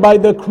happen by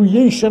the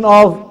creation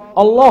of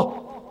Allah.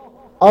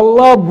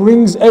 Allah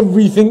brings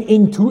everything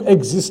into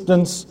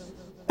existence.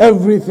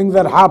 Everything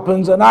that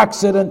happens, an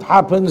accident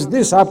happens,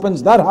 this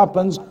happens, that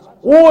happens,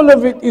 all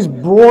of it is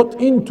brought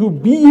into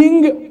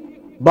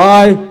being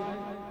by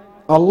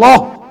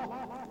Allah.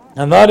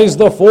 And that is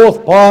the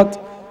fourth part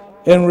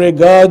in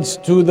regards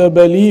to the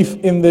belief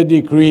in the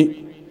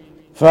decree.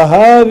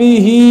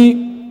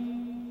 فَهَذِهِ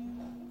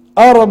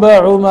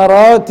أَرْبَعُ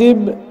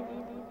مَرَاتِبْ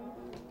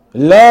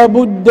لَا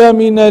بُدَّ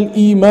مِنَ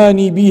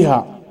الْإِيمَانِ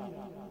بِهَا.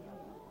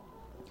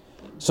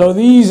 So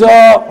these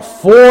are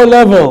four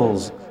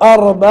levels.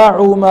 أربع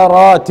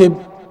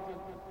مراتب.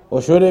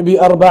 Or should it be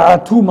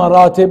أربعة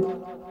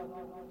مراتب?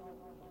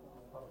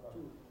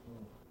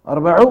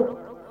 أربع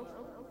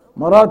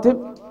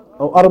مراتب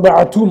أو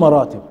أربعة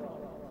مراتب؟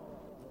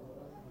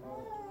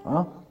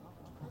 ها؟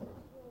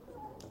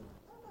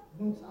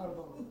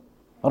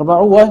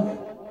 أربع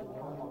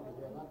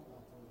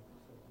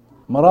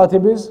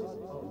مراتب is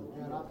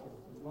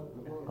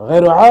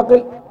غير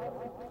عاقل.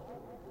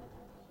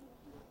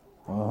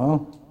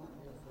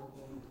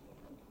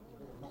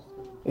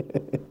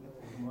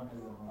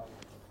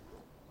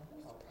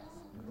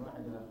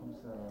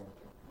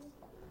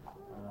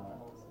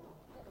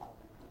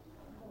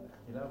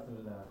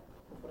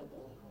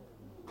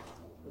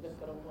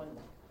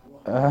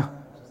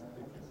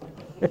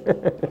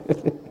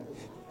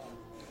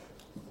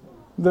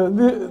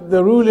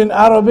 The rule in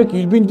Arabic,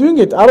 you've been doing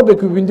it.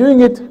 Arabic, we've been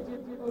doing it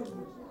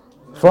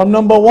from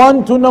number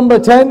 1 to number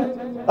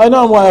 10.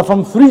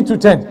 From 3 to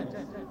 10.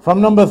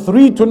 From number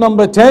 3 to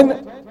number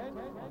 10.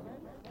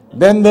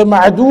 Then the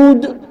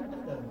ma'dood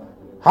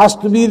has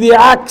to be the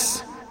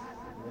axe.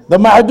 The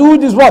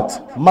ma'dood is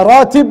what?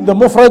 Maratib. The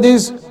mufrad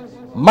is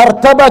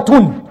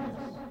martabatun.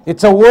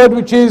 It's a word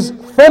which is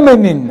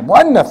feminine,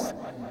 muannath.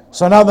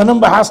 So now the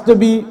number has to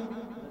be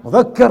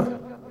mudhakkar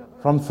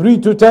from 3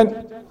 to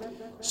 10.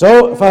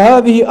 So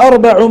فهذه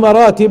أربع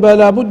مراتب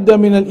لا بد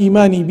من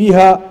الإيمان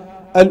بها.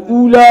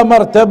 الأولى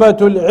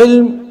مرتبة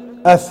العلم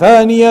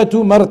الثانية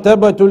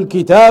مرتبة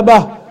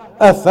الكتابة،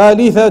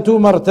 الثالثة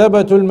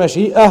مرتبة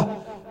المشيئة،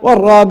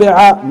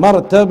 والرابعة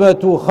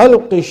مرتبة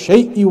خلق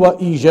الشيء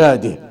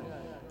وإيجاده.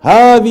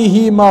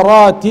 هذه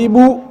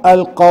مراتب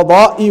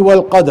القضاء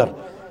والقدر.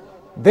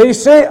 They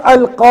say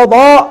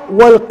al-qada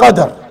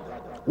wal-qadar.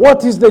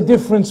 What is the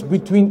difference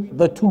between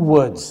the two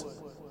words?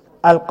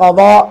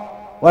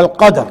 Al-qada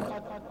wal-qadar.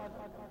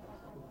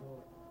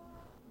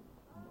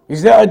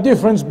 Is there a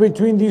difference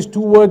between these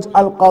two words,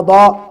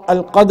 al-qada,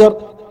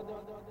 al-qadar?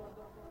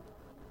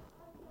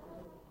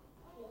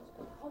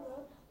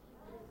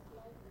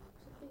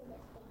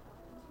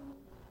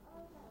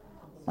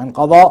 And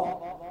qada?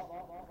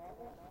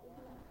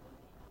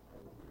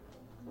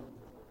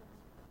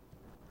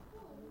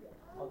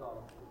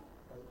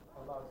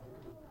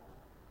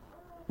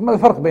 ما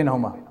الفرق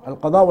بينهما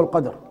القضاء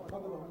والقدر؟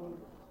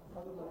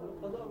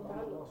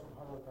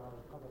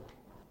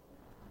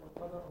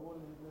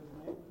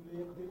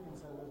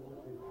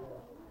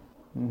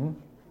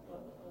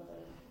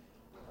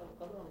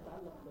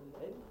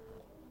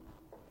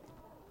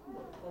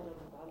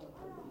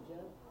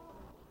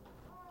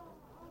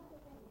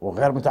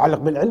 وغير متعلق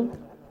بالعلم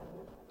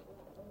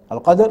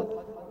القدر.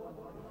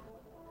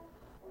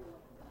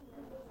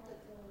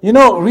 You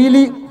know,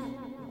 really,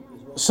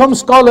 some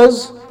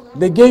scholars,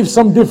 they gave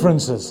some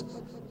differences,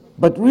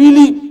 but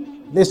really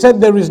they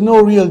said there is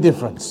no real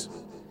difference.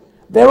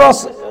 There are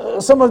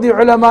some of the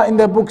ulama in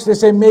their books, they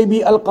say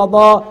maybe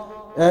al-qada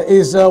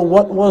is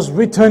what was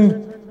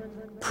written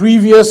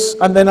previous,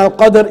 and then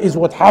al-qadr is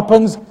what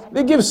happens.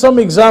 They give some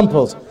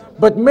examples,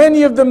 but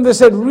many of them they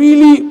said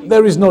really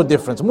there is no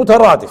difference.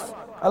 Mutaradif.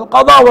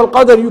 Al-qada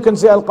wal-qadr, you can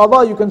say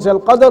al-qada, you can say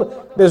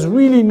al-qadr. There's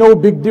really no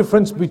big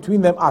difference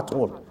between them at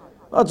all.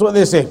 That's what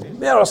they say.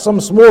 There are some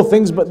small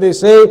things, but they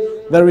say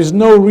there is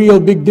no real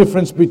big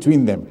difference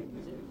between them.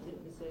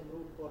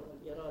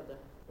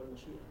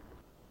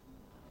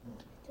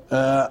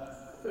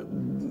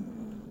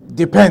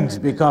 Depends,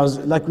 because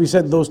like we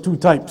said, those two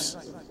types.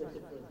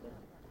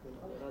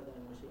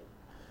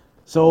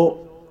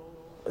 So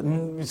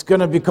it's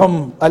going to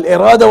become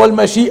al-irada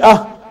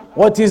wal-mashi'ah.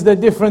 What is the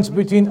difference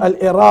between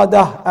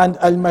al-irada and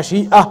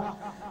al-mashi'ah?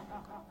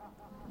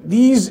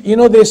 These, you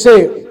know, they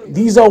say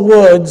these are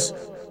words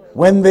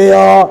when they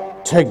are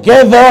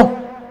together,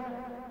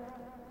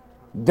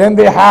 then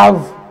they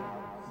have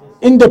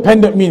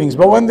independent meanings.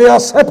 But when they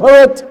are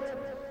separate,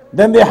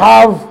 then they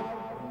have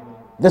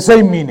the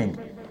same meaning.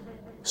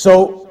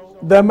 So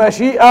the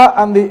mashi'ah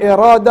and the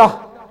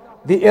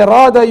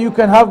irada, you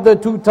can have the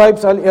two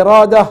types,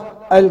 al-irada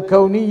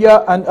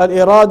al-kawniyya and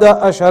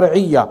al-irada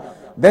al-shar'iyya.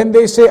 Then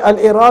they say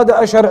al-irada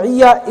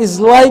al-shar'iyya is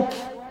like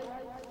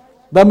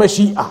the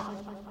mashi'ah.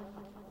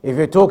 If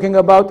you're talking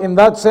about in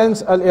that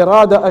sense,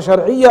 al-irada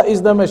al-shar'iyya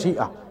is the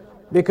mashi'ah,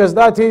 because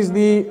that is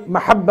the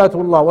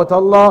mahabbatullah, what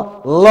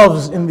Allah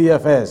loves in the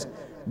affairs.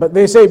 But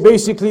they say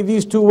basically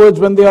these two words,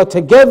 when they are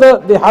together,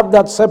 they have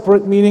that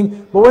separate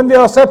meaning. But when they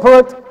are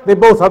separate, they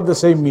both have the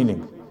same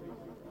meaning.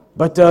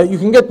 But you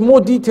can get more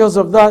details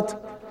of that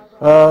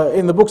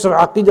in the books of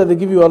Aqidah. They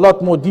give you a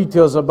lot more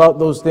details about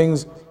those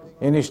things.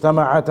 In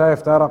ijtama'ata,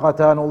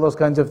 iftaraqata, and all those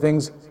kinds of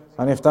things.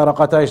 And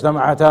iftaraqata,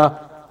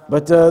 ijtama'ata.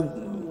 But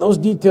those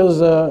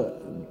details,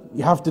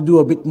 you have to do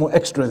a bit more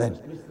extra then.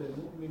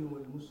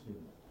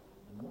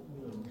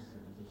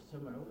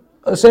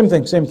 Same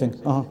thing.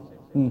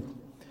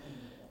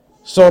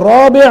 So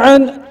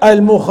رابعا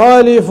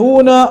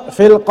المخالفون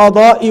في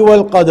القضاء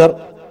والقدر.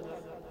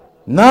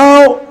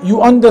 Now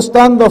you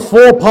understand the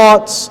four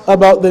parts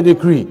about the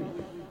decree,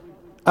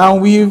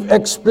 and we've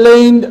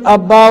explained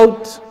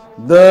about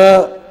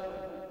the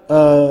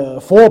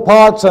four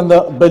parts and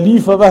the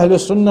belief of Ahl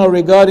Sunnah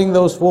regarding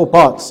those four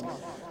parts.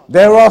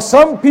 There are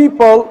some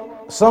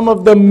people, some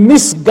of the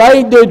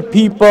misguided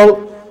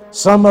people,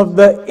 some of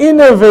the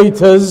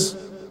innovators,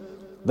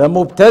 the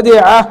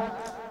mubtadi'ah,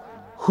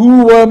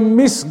 who were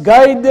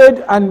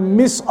misguided and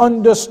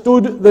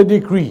misunderstood the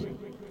decree,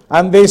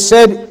 and they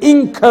said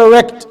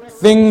incorrect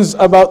things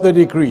about the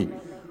decree.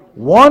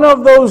 One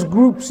of those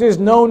groups is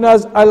known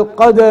as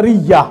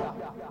Al-Qadariyah.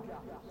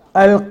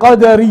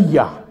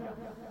 Al-Qadariyah.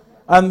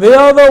 And they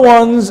are the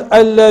ones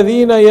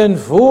الَّذِينَ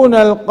يَنْفُونَ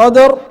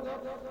الْقَدَرِ,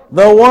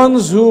 the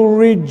ones who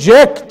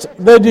reject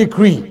the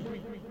decree.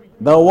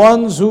 The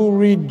ones who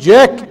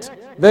reject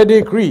the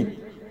decree.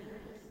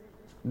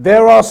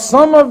 There are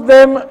some of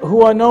them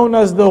who are known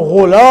as the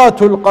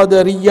Ghulatul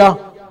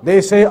Qadariyah.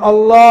 They say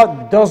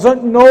Allah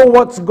doesn't know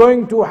what's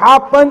going to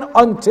happen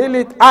until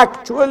it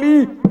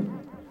actually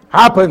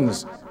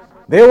happens.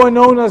 They were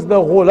known as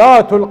the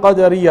Ghulatul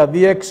Qadariyah,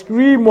 the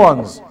extreme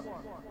ones.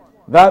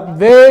 That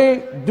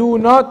they do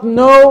not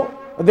know,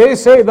 they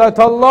say that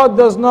Allah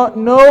does not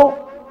know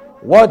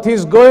what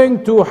is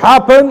going to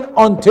happen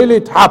until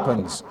it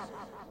happens.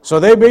 So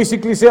they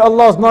basically say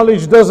Allah's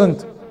knowledge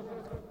doesn't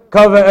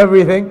cover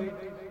everything.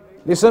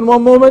 Listen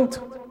one moment.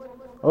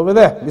 Over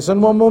there. Listen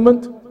one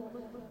moment.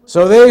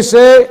 So they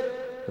say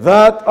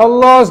that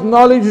Allah's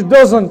knowledge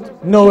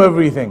doesn't know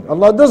everything.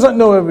 Allah doesn't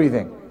know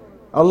everything.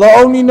 Allah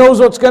only knows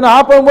what's going to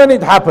happen when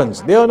it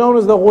happens. They are known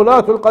as the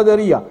Ghulatul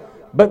Qadariyah.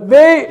 But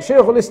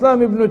Shaykh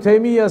al-Islam ibn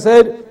Taymiyyah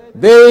said,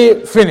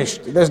 they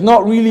finished. There's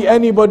not really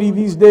anybody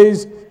these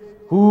days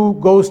who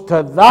goes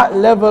to that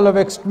level of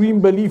extreme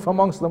belief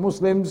amongst the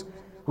Muslims,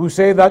 who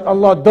say that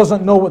Allah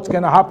doesn't know what's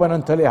going to happen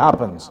until it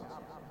happens.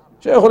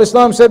 Shaykh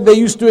al-Islam said they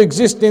used to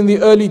exist in the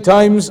early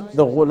times,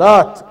 the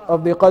ghulat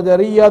of the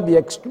Qadariyah, the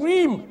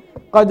extreme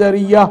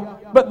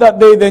Qadariyah, but that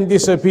they then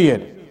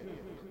disappeared.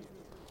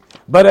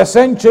 But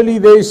essentially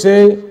they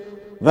say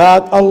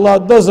that Allah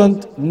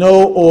doesn't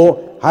know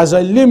or has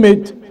a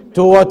limit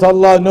to what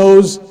Allah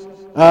knows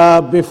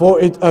before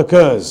it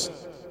occurs.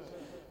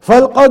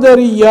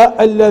 فالقدرية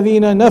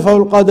الذين نفوا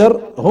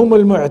القدر هم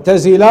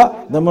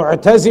المعتزلة. The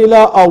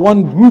Mu'tazila are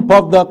one group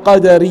of the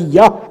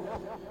Qadariyah.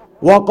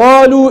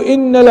 وقالوا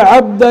إن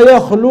العبد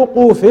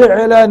يخلق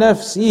فعل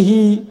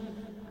نفسه.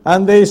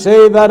 And they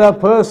say that a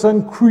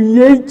person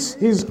creates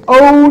his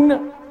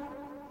own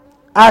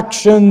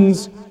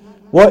actions.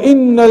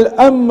 وإن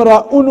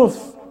الأمر أنف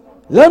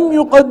لم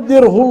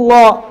يقدره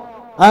الله.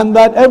 And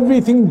that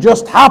everything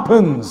just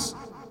happens.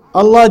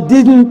 Allah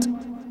didn't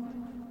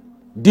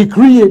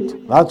decree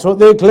it. That's what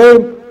they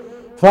claim.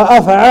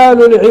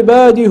 فأفعال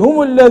العباد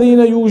هم الذين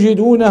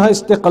يوجدونها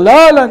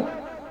استقلالا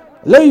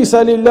ليس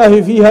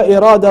لله فيها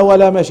إرادة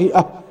ولا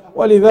مشيئة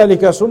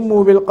ولذلك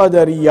سموا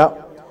بالقدرية.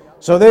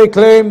 So they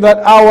claim that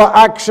our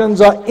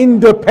actions are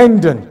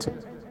independent.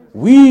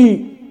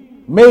 We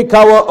make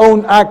our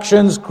own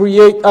actions,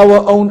 create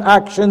our own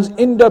actions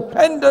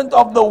independent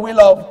of the will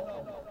of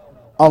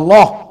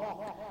Allah.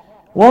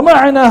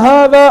 ومعنى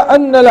هذا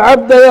أن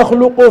العبد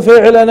يخلق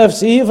فعل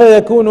نفسه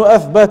فيكون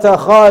أثبت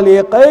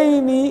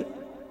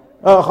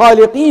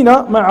خالقين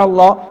مع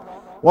الله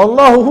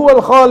والله هو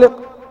الخالق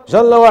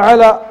جل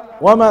وعلا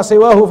وما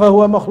سواه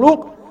فهو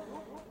مخلوق.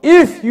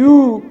 If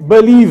you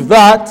believe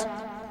that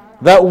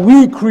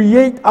we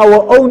create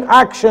our own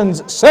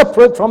actions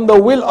separate from the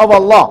will of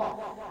Allah,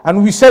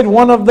 and we said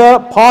one of the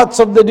parts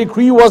of the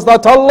decree was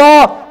that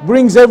Allah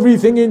brings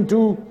everything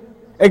into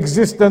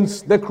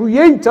existence, the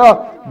Creator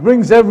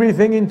brings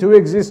everything into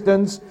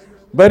existence.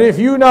 But if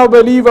you now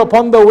believe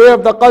upon the way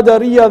of the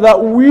Qadariyah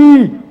that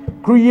we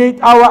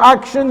create our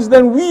actions,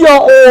 then we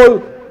are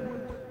all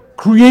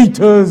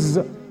creators.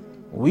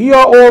 We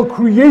are all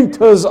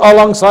creators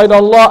alongside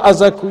Allah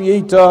as a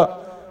creator.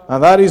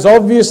 And that is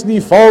obviously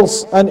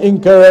false and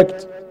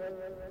incorrect.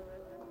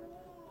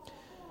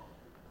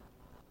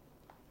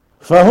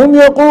 فهم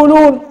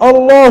يقولون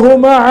الله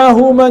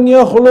معه من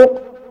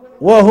يخلق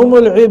وهم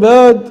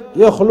العباد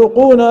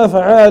يخلقون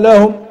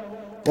أفعالهم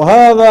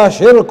وهذا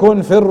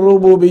شرك في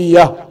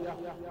الربوبية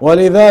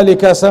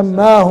ولذلك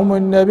سماهم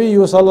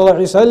النبي صلى الله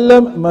عليه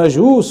وسلم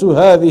مجوس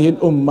هذه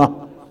الأمة.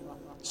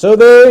 So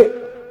they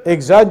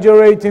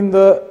exaggerate in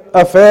the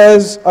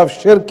affairs of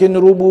shirk in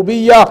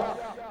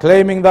rububiyyah,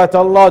 claiming that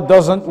Allah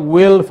doesn't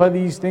will for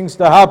these things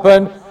to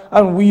happen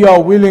and we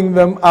are willing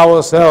them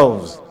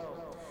ourselves.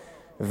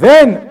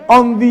 Then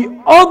on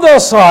the other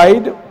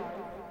side,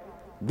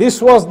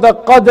 this was the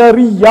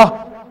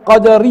Qadariyah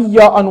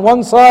on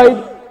one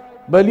side,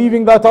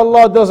 believing that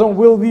Allah doesn't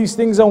will these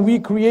things and we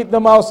create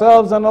them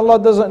ourselves and Allah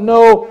doesn't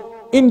know,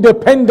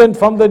 independent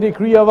from the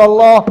decree of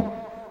Allah.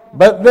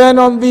 But then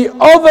on the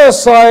other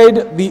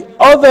side, the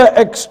other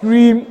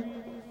extreme,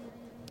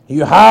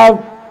 you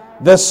have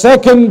the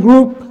second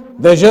group,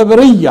 the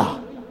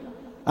Jabriyah.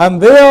 And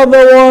they are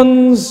the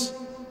ones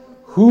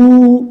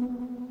who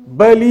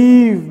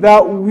believe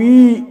that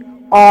we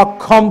are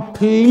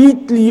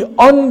completely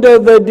under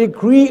the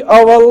decree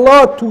of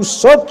Allah to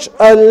such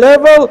a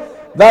level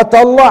that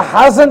Allah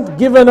hasn't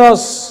given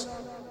us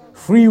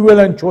free will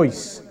and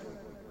choice.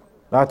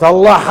 That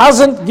Allah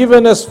hasn't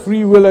given us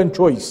free will and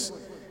choice.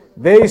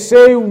 They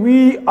say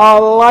we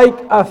are like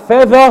a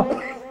feather,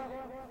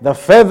 the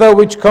feather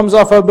which comes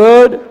off a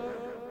bird.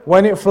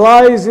 When it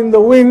flies in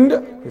the wind,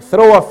 you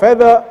throw a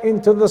feather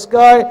into the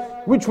sky,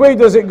 which way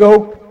does it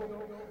go?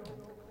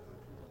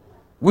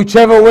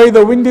 Whichever way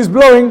the wind is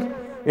blowing.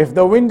 If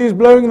the wind is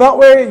blowing that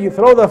way, you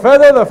throw the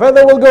feather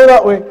will go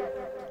that way.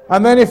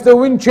 And then if the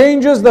wind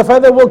changes, the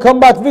feather will come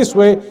back this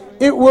way.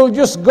 It will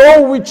just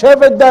go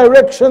whichever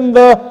direction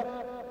the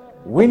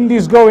wind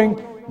is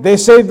going. They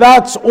say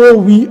that's all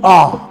we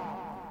are.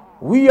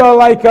 We are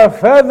like a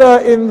feather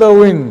in the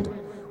wind.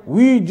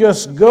 We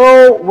just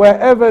go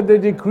wherever the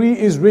decree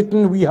is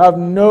written. We have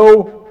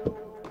no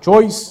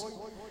choice.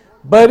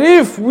 But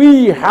if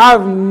we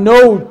have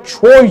no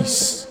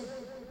choice,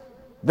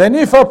 then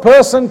if a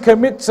person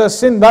commits a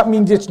sin, that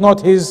means it's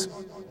not his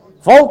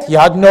fault. He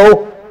had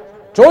no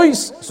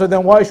choice. So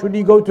then why should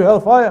he go to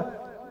hellfire?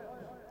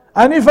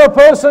 And if a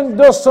person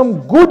does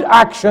some good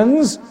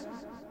actions,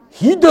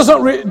 he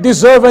doesn't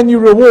deserve any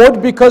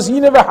reward because he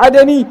never had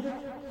any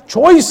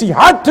choice. He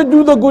had to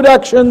do the good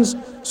actions.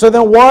 So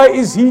then why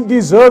is he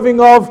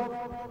deserving of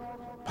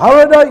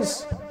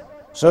paradise?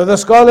 So the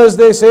scholars,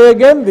 they say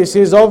again, this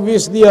is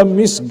obviously a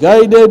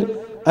misguided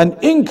and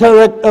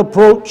incorrect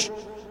approach.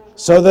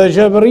 So the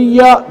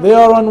Jabriyah, they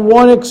are on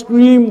one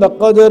extreme, the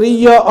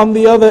Qadariyah on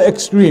the other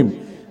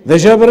extreme. The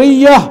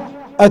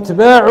Jabriyah,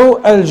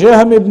 Atba'u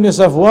al-Jahm ibn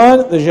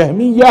Safwan, the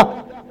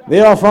Jahmiyah, they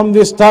are from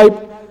this type.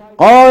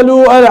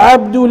 قالوا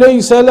العبد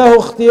ليس له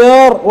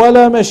اختيار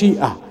ولا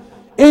مشيئة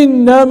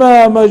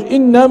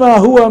إنما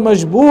هو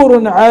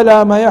مجبور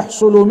على ما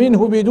يحصل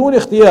منه بدون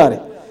اختياره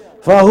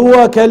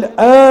فهو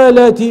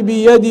كالآلة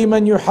بيد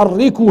من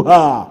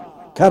يحركها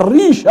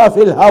كالريشة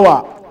في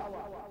الهواء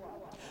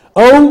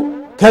أو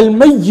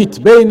كالميت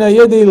بين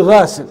يدي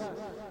الغاسل.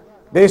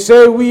 They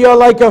say we are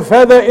like a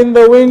feather in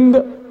the wind,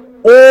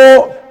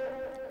 or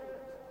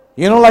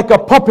like a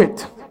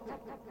puppet,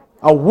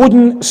 a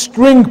wooden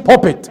string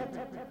puppet.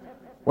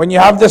 When you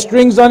have the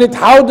strings on it,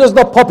 how does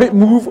the puppet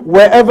move?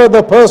 Wherever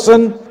the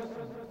person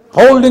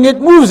holding it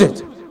moves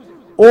it.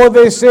 Or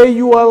they say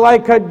you are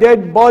like a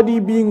dead body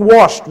being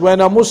washed. When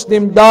a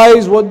Muslim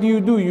dies, what do?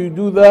 You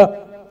do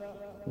the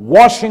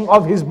washing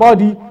of his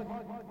body.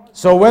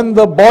 So when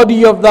the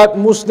body of that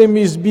Muslim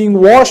is being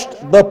washed,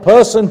 the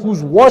person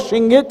who's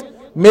washing it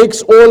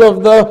makes all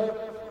of the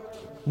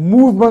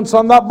movements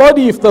on that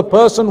body. If the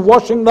person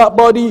washing that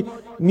body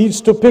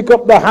needs to pick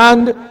up the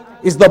hand,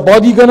 is the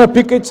body going to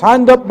pick its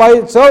hand up by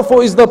itself,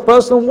 or is the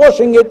person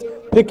washing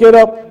it pick it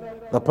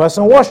up? The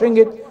person washing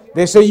it.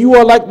 They say you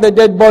are like the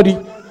dead body.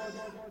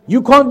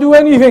 You can't do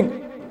anything.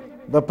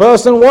 The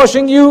person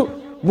washing you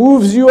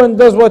moves you and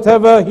does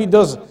whatever he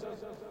does.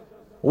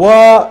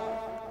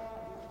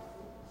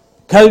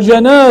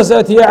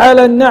 كالجنازة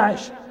على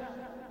النعش.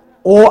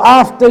 Or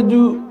after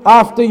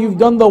you've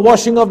done the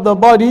washing of the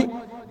body,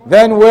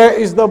 then where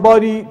is the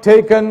body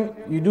taken?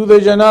 You do the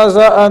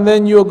janazah and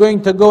then you're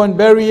going to go and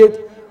bury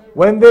it.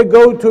 When they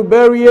go to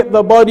bury it,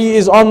 the body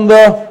is on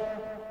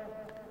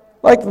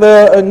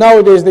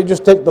nowadays they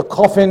just take the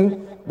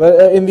coffin,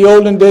 but in the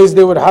olden days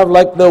they would have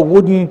like a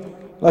wooden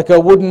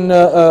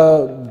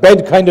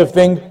bed kind of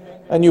thing,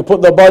 and you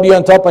put the body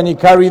on top and you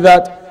carry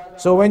that.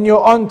 So when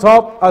you're on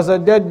top as a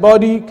dead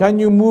body, can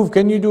you move?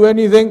 Can you do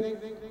anything?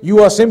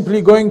 You are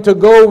simply going to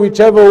go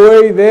whichever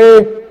way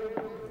they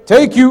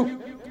take you.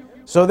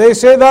 So they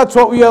say that's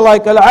what we are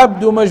like.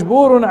 العبد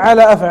مجبور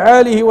على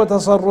أفعاله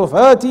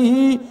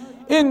وتصرفاته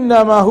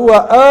إنما هو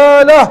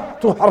آلة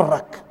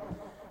تحرك.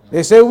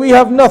 They say we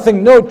have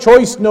nothing, no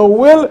choice, no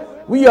will.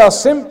 We are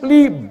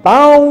simply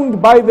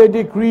bound by the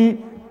decree.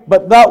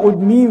 But that would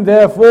mean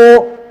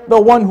therefore the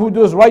one who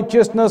does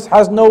righteousness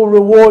has no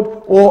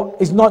reward or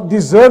is not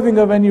deserving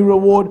of any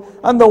reward,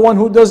 and the one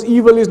who does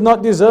evil is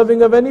not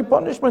deserving of any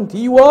punishment.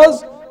 He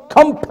was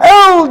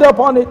compelled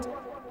upon it,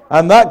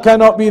 and that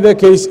cannot be the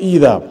case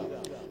either.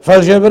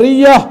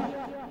 فالجبرية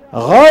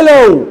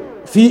غلوا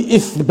في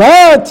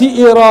إثبات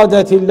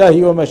إرادة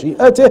الله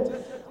ومشيئته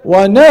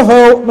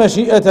ونفوا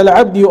مشيئة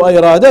العبد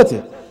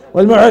وإرادته.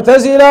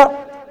 والمعتزلة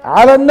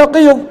على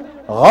النقيض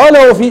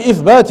غلوا في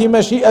إثبات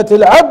مشيئة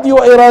العبد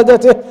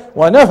وإرادته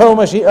ونفوا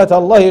مشيئة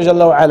الله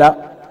جل وعلا.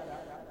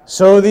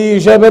 So the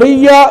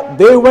Jabariyya,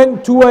 they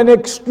went to an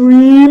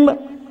extreme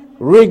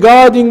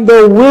regarding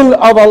the will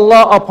of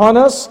Allah upon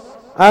us,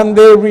 and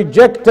they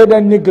rejected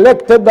and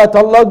neglected that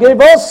Allah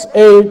gave us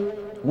a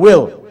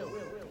will.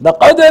 The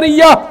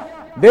Qadariyya,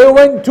 they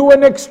went to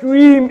an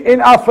extreme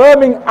in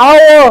affirming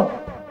our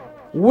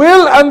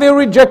will, and they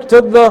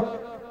rejected the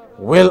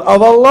will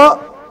of Allah.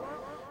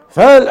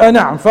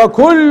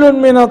 فكل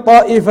من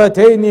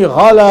الطائفتين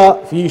غلا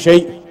في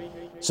شيء.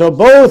 So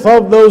both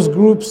of those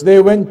groups, they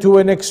went to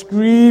an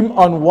extreme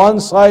on one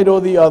side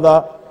or the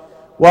other.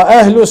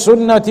 وأهل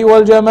السنة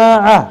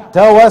والجماعة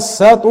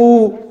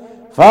توسطوا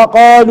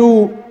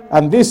فقالوا,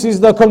 and this is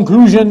the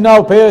conclusion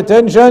now, pay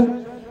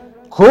attention.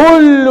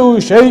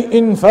 كل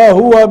شيء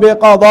فهو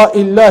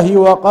بقضاء الله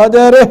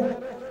وقدره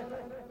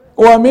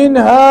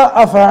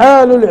ومنها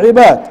أفعال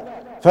العباد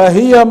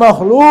فهي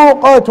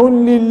مخلوقة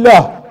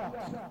لله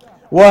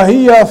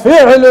وهي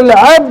فعل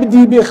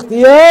العبد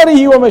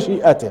باختياره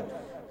ومشيئته،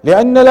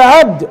 لأن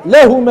العبد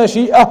له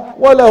مشيئة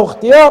وله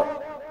اختيار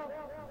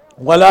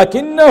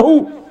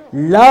ولكنه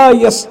لا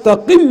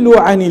يستقل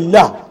عن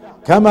الله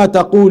كما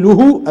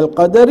تقوله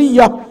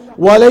القدرية،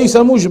 وليس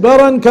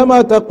مجبرا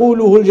كما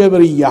تقوله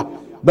الجبرية،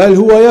 بل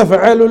هو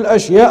يفعل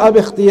الأشياء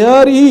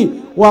باختياره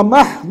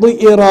ومحض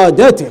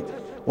إرادته،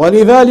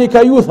 ولذلك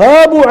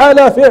يثاب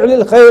على فعل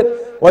الخير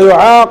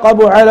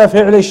ويعاقب على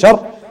فعل الشر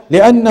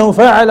لأنه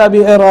فعل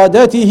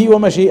بإرادته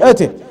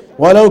ومشيئته.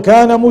 ولو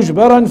كان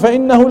مجبرا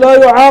فإنه لا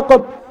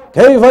يعاقب.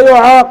 كيف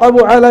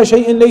يعاقب على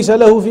شيء ليس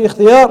له في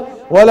اختيار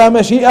ولا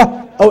مشيئة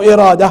أو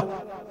إرادة؟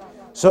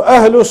 So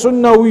Ahlul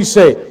Sunnah, we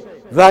say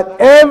that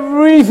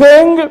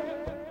everything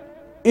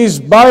is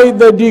by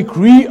the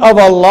decree of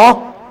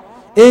Allah,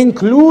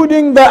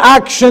 including the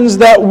actions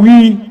that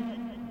we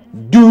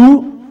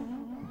do,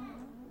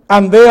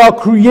 and they are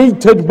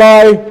created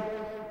by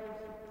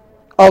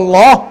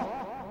Allah.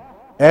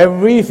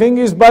 Everything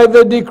is by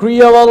the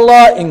decree of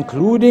Allah,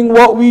 including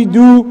what we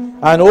do,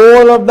 and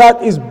all of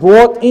that is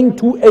brought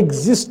into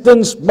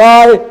existence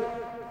by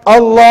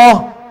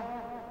Allah.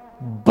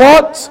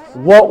 But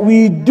what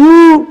we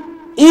do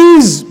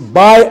is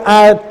by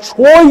a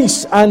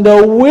choice and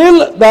a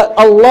will that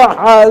Allah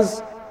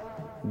has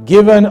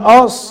given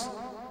us,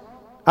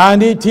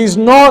 and it is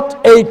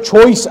not a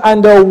choice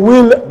and a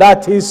will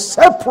that is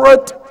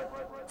separate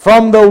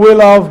from the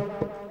will of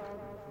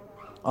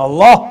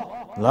Allah.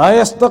 لا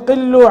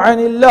يستقل عن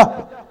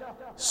الله.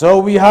 So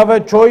we have a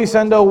choice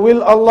and a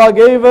will Allah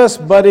gave us,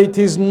 but it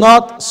is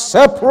not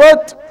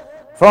separate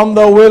from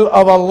the will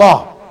of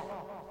Allah.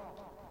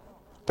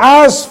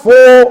 As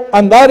for,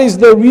 and that is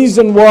the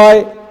reason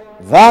why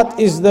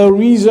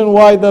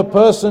the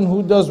person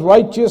who does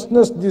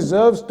righteousness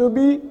deserves to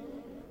be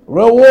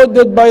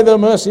rewarded by the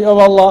mercy of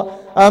Allah,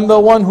 and the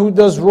one who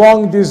does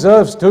wrong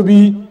deserves to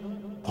be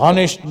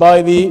punished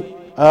by the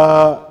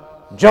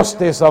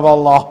justice of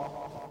Allah.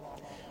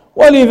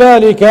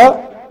 ولذلك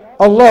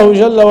الله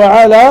جل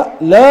وعلا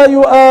لا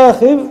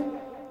يؤاخذ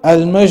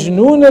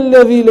المجنون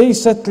الذي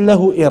ليست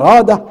له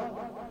إرادة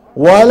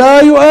ولا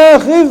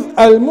يؤاخذ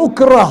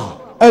المكره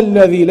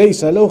الذي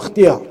ليس له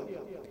اختيار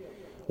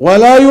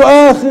ولا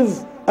يؤاخذ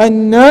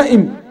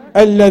النائم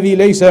الذي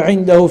ليس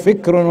عنده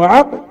فكر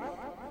وعقل.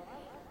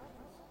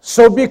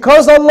 So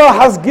because Allah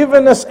has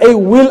given us a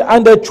will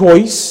and a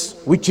choice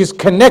which is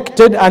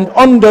connected and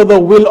under the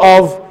will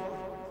of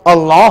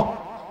Allah,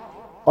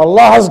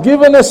 Allah has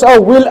given us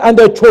a will and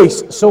a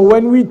choice. So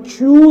when we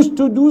choose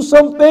to do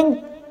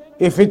something,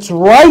 if it's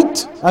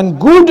right and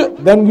good,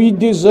 then we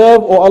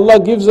deserve, or Allah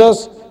gives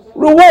us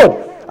reward.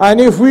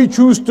 And if we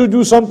choose to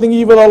do something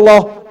evil,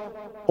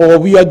 or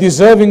we are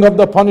deserving of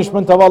the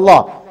punishment of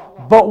Allah.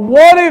 But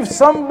what if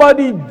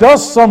somebody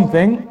does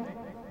something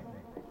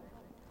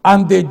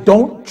and they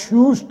don't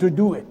choose to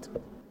do it?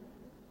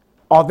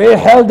 Are they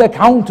held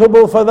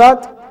accountable for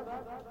that?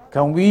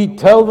 Can we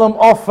tell them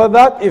off for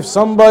that? If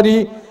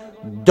somebody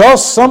does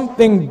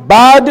something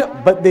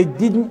bad but they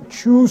didn't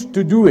choose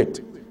to do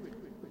it.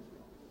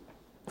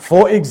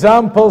 For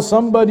example,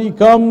 somebody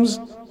comes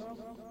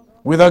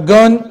with a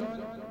gun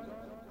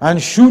and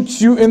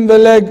shoots you in the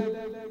leg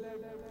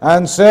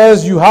and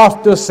says you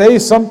have to say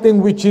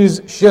something which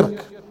is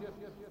shirk.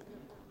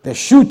 They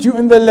shoot you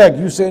in the leg,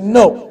 you say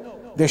no.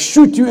 They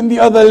shoot you in the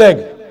other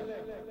leg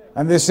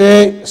and they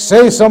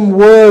say some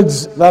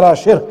words that are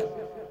shirk.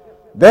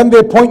 Then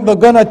they point the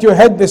gun at your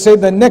head, they say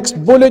the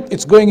next bullet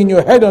it's going in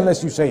your head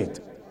unless you say it.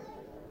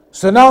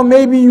 So now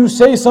maybe you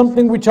say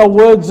something which are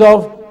words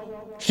of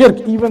shirk,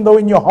 even though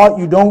in your heart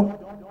you don't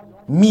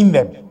mean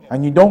them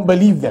and you don't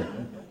believe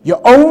them.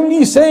 You're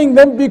only saying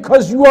them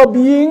because you are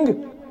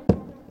being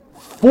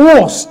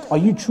forced. Are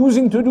you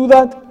choosing to do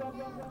that?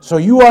 So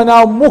you are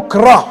now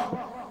mukrah.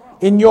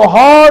 In your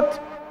heart,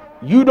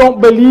 you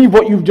don't believe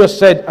what you've just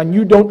said and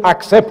you don't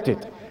accept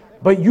it.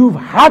 But you've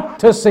had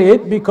to say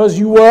it because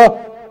you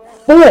were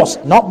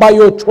forced, not by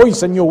your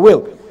choice and your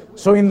will.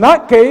 So in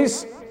that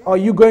case, are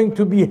you going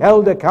to be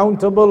held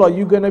accountable? Are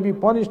you going to be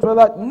punished for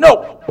that?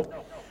 No.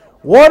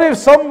 What if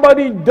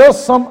somebody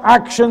does some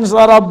actions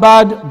that are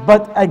bad,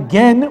 but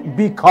again,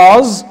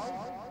 because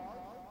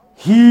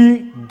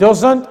he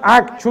doesn't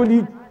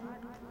actually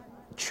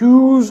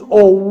choose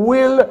or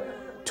will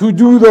to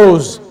do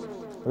those?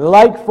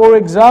 Like for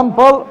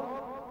example,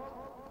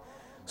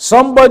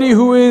 somebody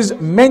who is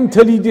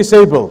mentally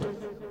disabled.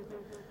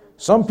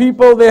 Some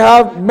people, they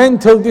have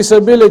mental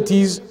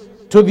disabilities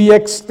to the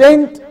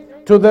extent,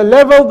 to the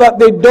level that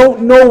they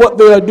don't know what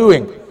they are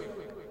doing.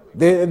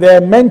 Their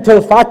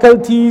mental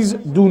faculties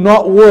do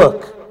not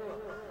work.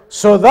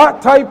 So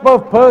that type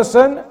of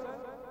person,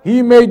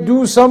 he may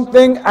do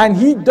something and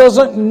he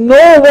doesn't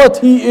know what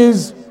he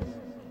is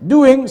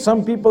doing.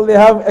 Some people, they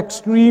have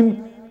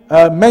extreme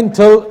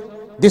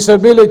mental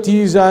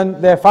disabilities and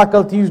their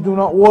faculties do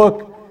not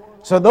work.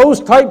 So those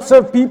types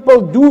of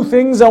people do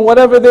things, and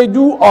whatever they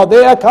do, are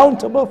they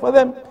accountable for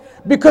them?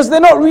 Because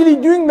they're not really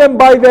doing them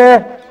by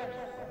their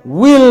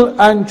will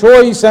and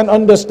choice and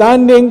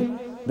understanding.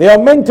 They are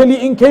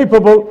mentally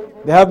incapable.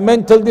 They have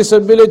mental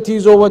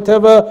disabilities or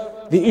whatever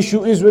the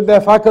issue is with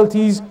their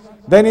faculties.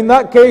 Then in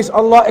that case,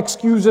 Allah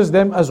excuses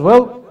them as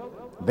well.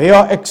 They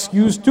are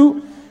excused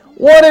too.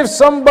 What if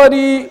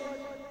somebody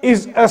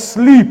is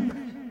asleep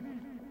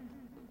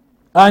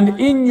and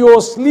in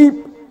your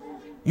sleep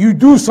you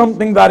do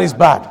something that is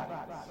bad?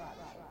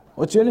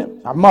 What's your name?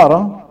 Ammar,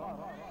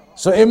 huh?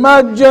 So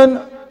imagine,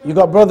 you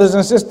got brothers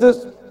and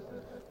sisters.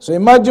 So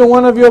imagine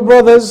one of your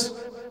brothers,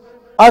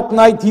 at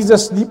night he's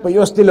asleep but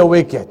you're still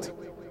awake yet.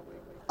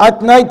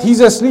 At night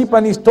he's asleep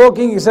and he's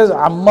talking, he says,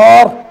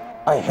 Ammar,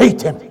 I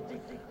hate him.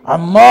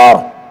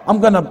 Ammar, I'm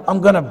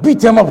gonna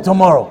beat him up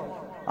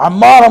tomorrow.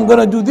 Ammar, I'm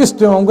gonna do this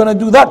to him, I'm gonna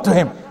do that to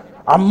him.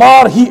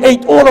 Ammar, he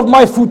ate all of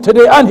my food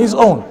today and his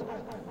own.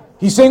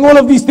 He's saying all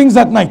of these things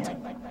at night.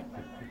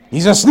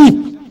 He's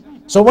asleep.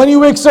 So when he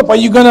wakes up, are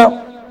you gonna...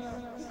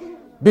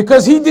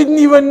 Because he didn't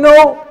even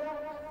know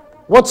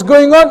what's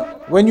going on.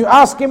 When you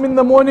ask him in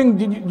the morning,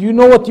 do you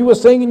know what you were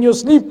saying in your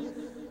sleep?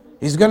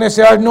 He's gonna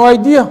say, I have no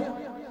idea.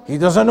 He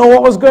doesn't know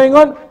what was going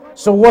on.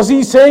 So was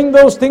he saying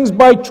those things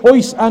by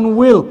choice and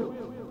will?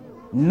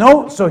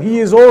 No. So he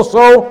is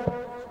also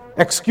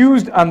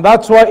excused. And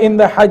that's why in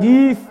the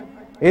hadith,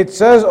 it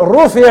says,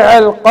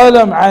 رُفِعَ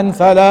الْقَلَمْ عَنْ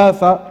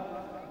ثَلَاثَ,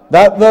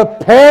 that the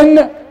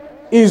pen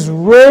is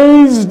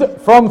raised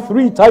from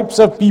three types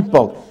of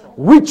people.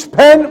 Which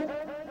pen?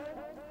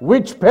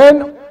 Which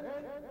pen?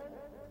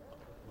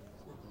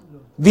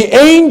 The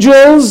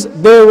angels,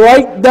 they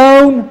write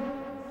down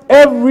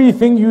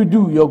everything you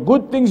do, your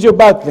good things, your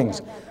bad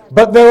things.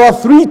 But there are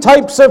three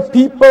types of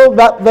people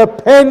that the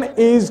pen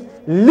is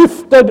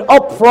lifted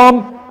up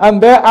from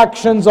and their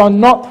actions are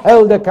not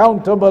held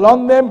accountable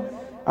on them.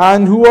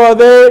 And who are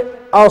they?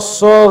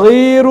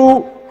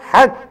 الصغير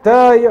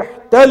حتى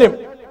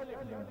يحتلم.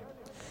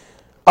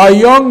 A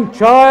young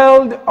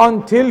child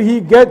until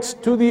he gets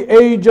to the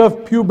age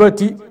of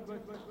puberty.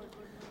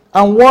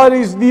 And what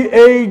is the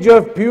age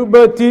of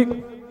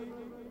puberty?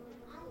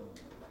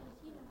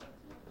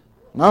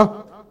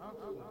 No?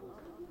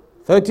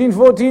 13,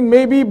 14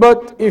 maybe,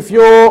 but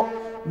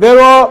there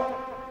are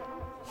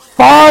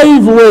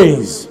 5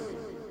 ways.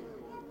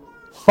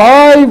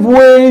 5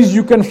 ways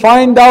you can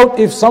find out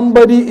if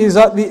somebody is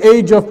at the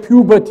age of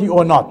puberty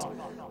or not.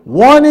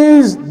 One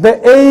is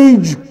the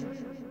age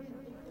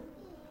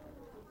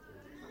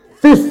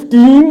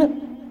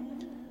 15.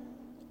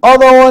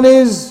 Other one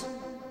is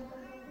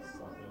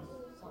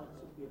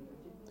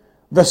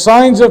the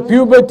signs of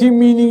puberty,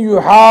 meaning you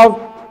have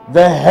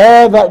the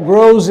hair that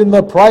grows in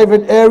the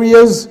private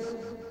areas.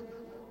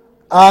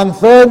 And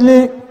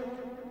thirdly,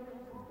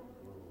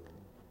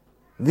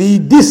 the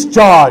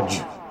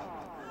discharge.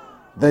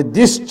 The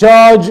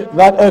discharge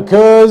that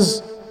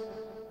occurs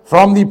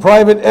from the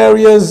private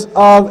areas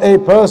of a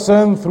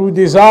person through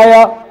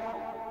desire.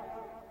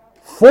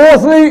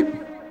 Fourthly,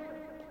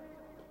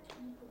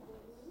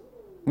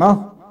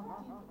 no?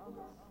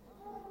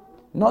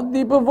 Not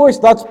deeper voice,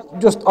 that's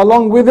just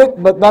along with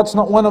it, but that's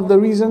not one of the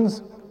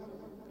reasons.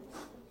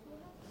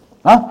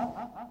 Huh?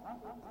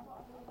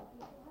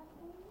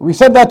 We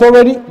said that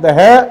already. The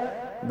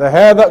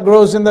hair that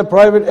grows in the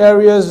private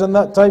areas and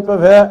that type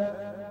of hair.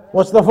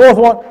 What's the fourth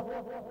one?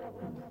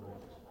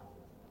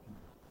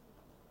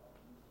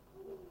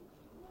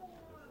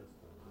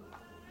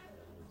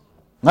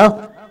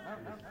 No?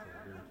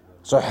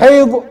 So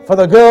hayd for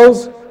the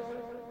girls.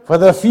 For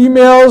the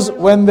females,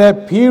 when their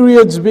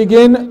periods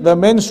begin, the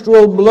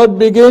menstrual blood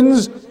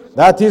begins,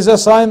 that is a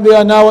sign they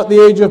are now at the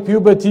age of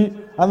puberty.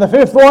 And the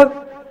fifth one?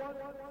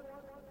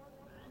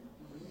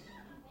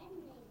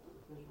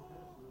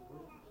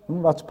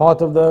 That's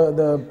part of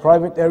the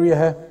private area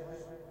here.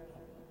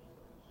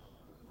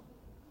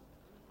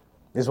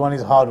 This one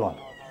is a hard one.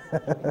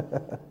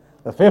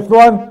 The fifth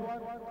one?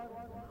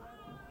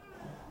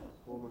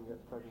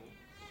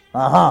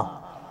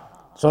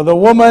 So the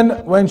woman,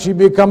 when she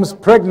becomes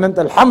pregnant,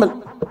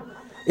 al-haml,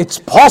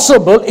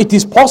 it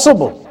is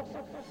possible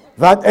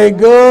that a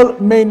girl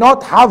may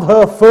not have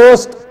her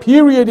first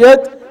period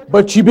yet,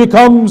 but she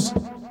becomes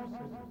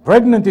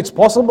pregnant. It's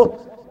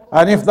possible.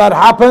 And if that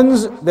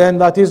happens, then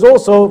that is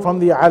also from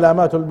the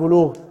alamatul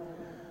bulugh.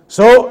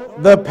 So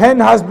the pen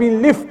has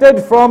been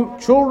lifted from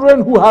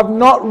children who have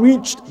not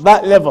reached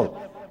that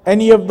level.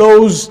 Any of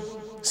those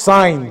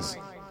signs.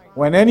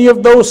 When any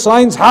of those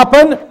signs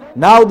happen,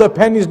 now the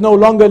pen is no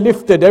longer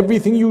lifted.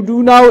 Everything you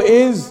do now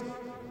is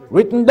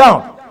written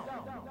down.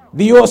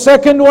 The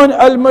second one,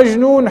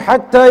 al-majnoon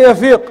hatta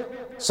yafiq.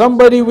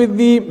 Somebody with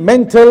the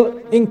mental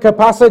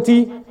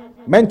incapacity,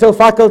 mental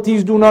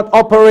faculties do not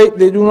operate,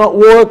 they do not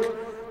work,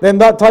 then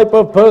that type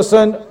of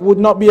person would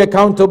not be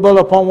accountable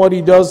upon what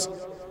he does.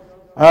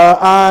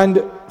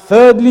 And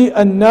thirdly,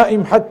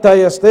 an-na'im hatta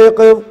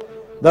yastayqidh.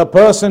 The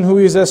person who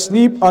is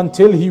asleep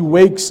until he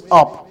wakes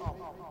up.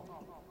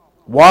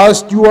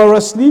 Whilst you are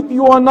asleep,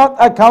 you are not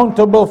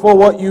accountable for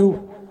what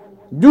you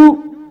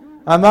do.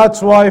 And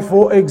that's why,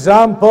 for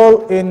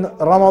example, in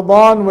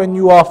Ramadan, when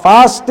you are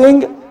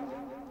fasting,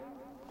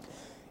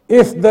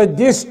 if the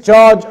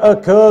discharge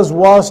occurs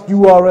whilst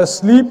you are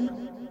asleep,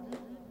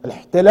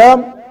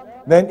 al-ihtilam,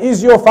 then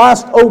is your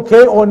fast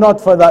okay or not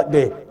for that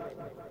day?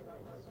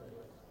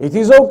 It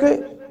is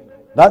okay.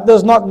 That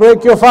does not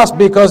break your fast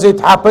because it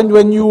happened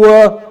when you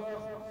were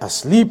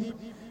asleep.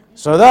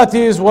 So that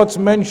is what's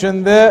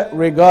mentioned there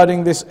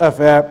regarding this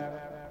affair.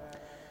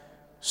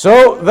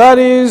 So that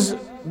is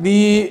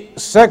the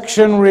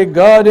section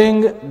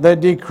regarding the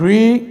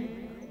decree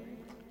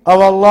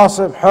of Allah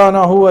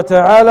subhanahu wa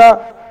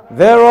ta'ala.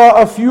 There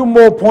are a few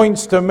more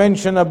points to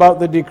mention about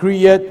the decree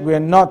yet. We're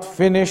not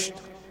finished.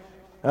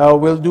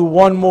 We'll do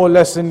one more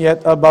lesson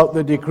yet about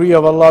the decree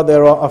of Allah.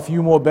 There are a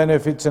few more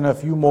benefits and a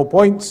few more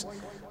points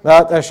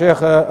that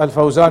Shaykh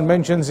Al-Fawzan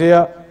mentions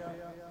here.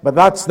 But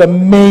that's the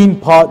main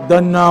part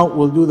done now.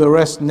 We'll do the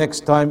rest next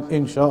time,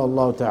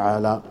 inshaAllah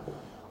ta'ala.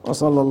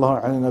 وصلى الله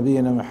على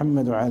نبينا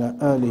محمد وعلى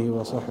آله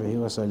وصحبه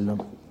وسلم.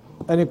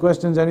 Any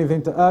questions,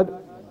 anything to add?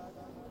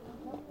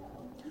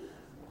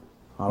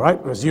 All right,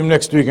 resume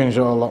next week,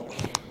 inshaAllah.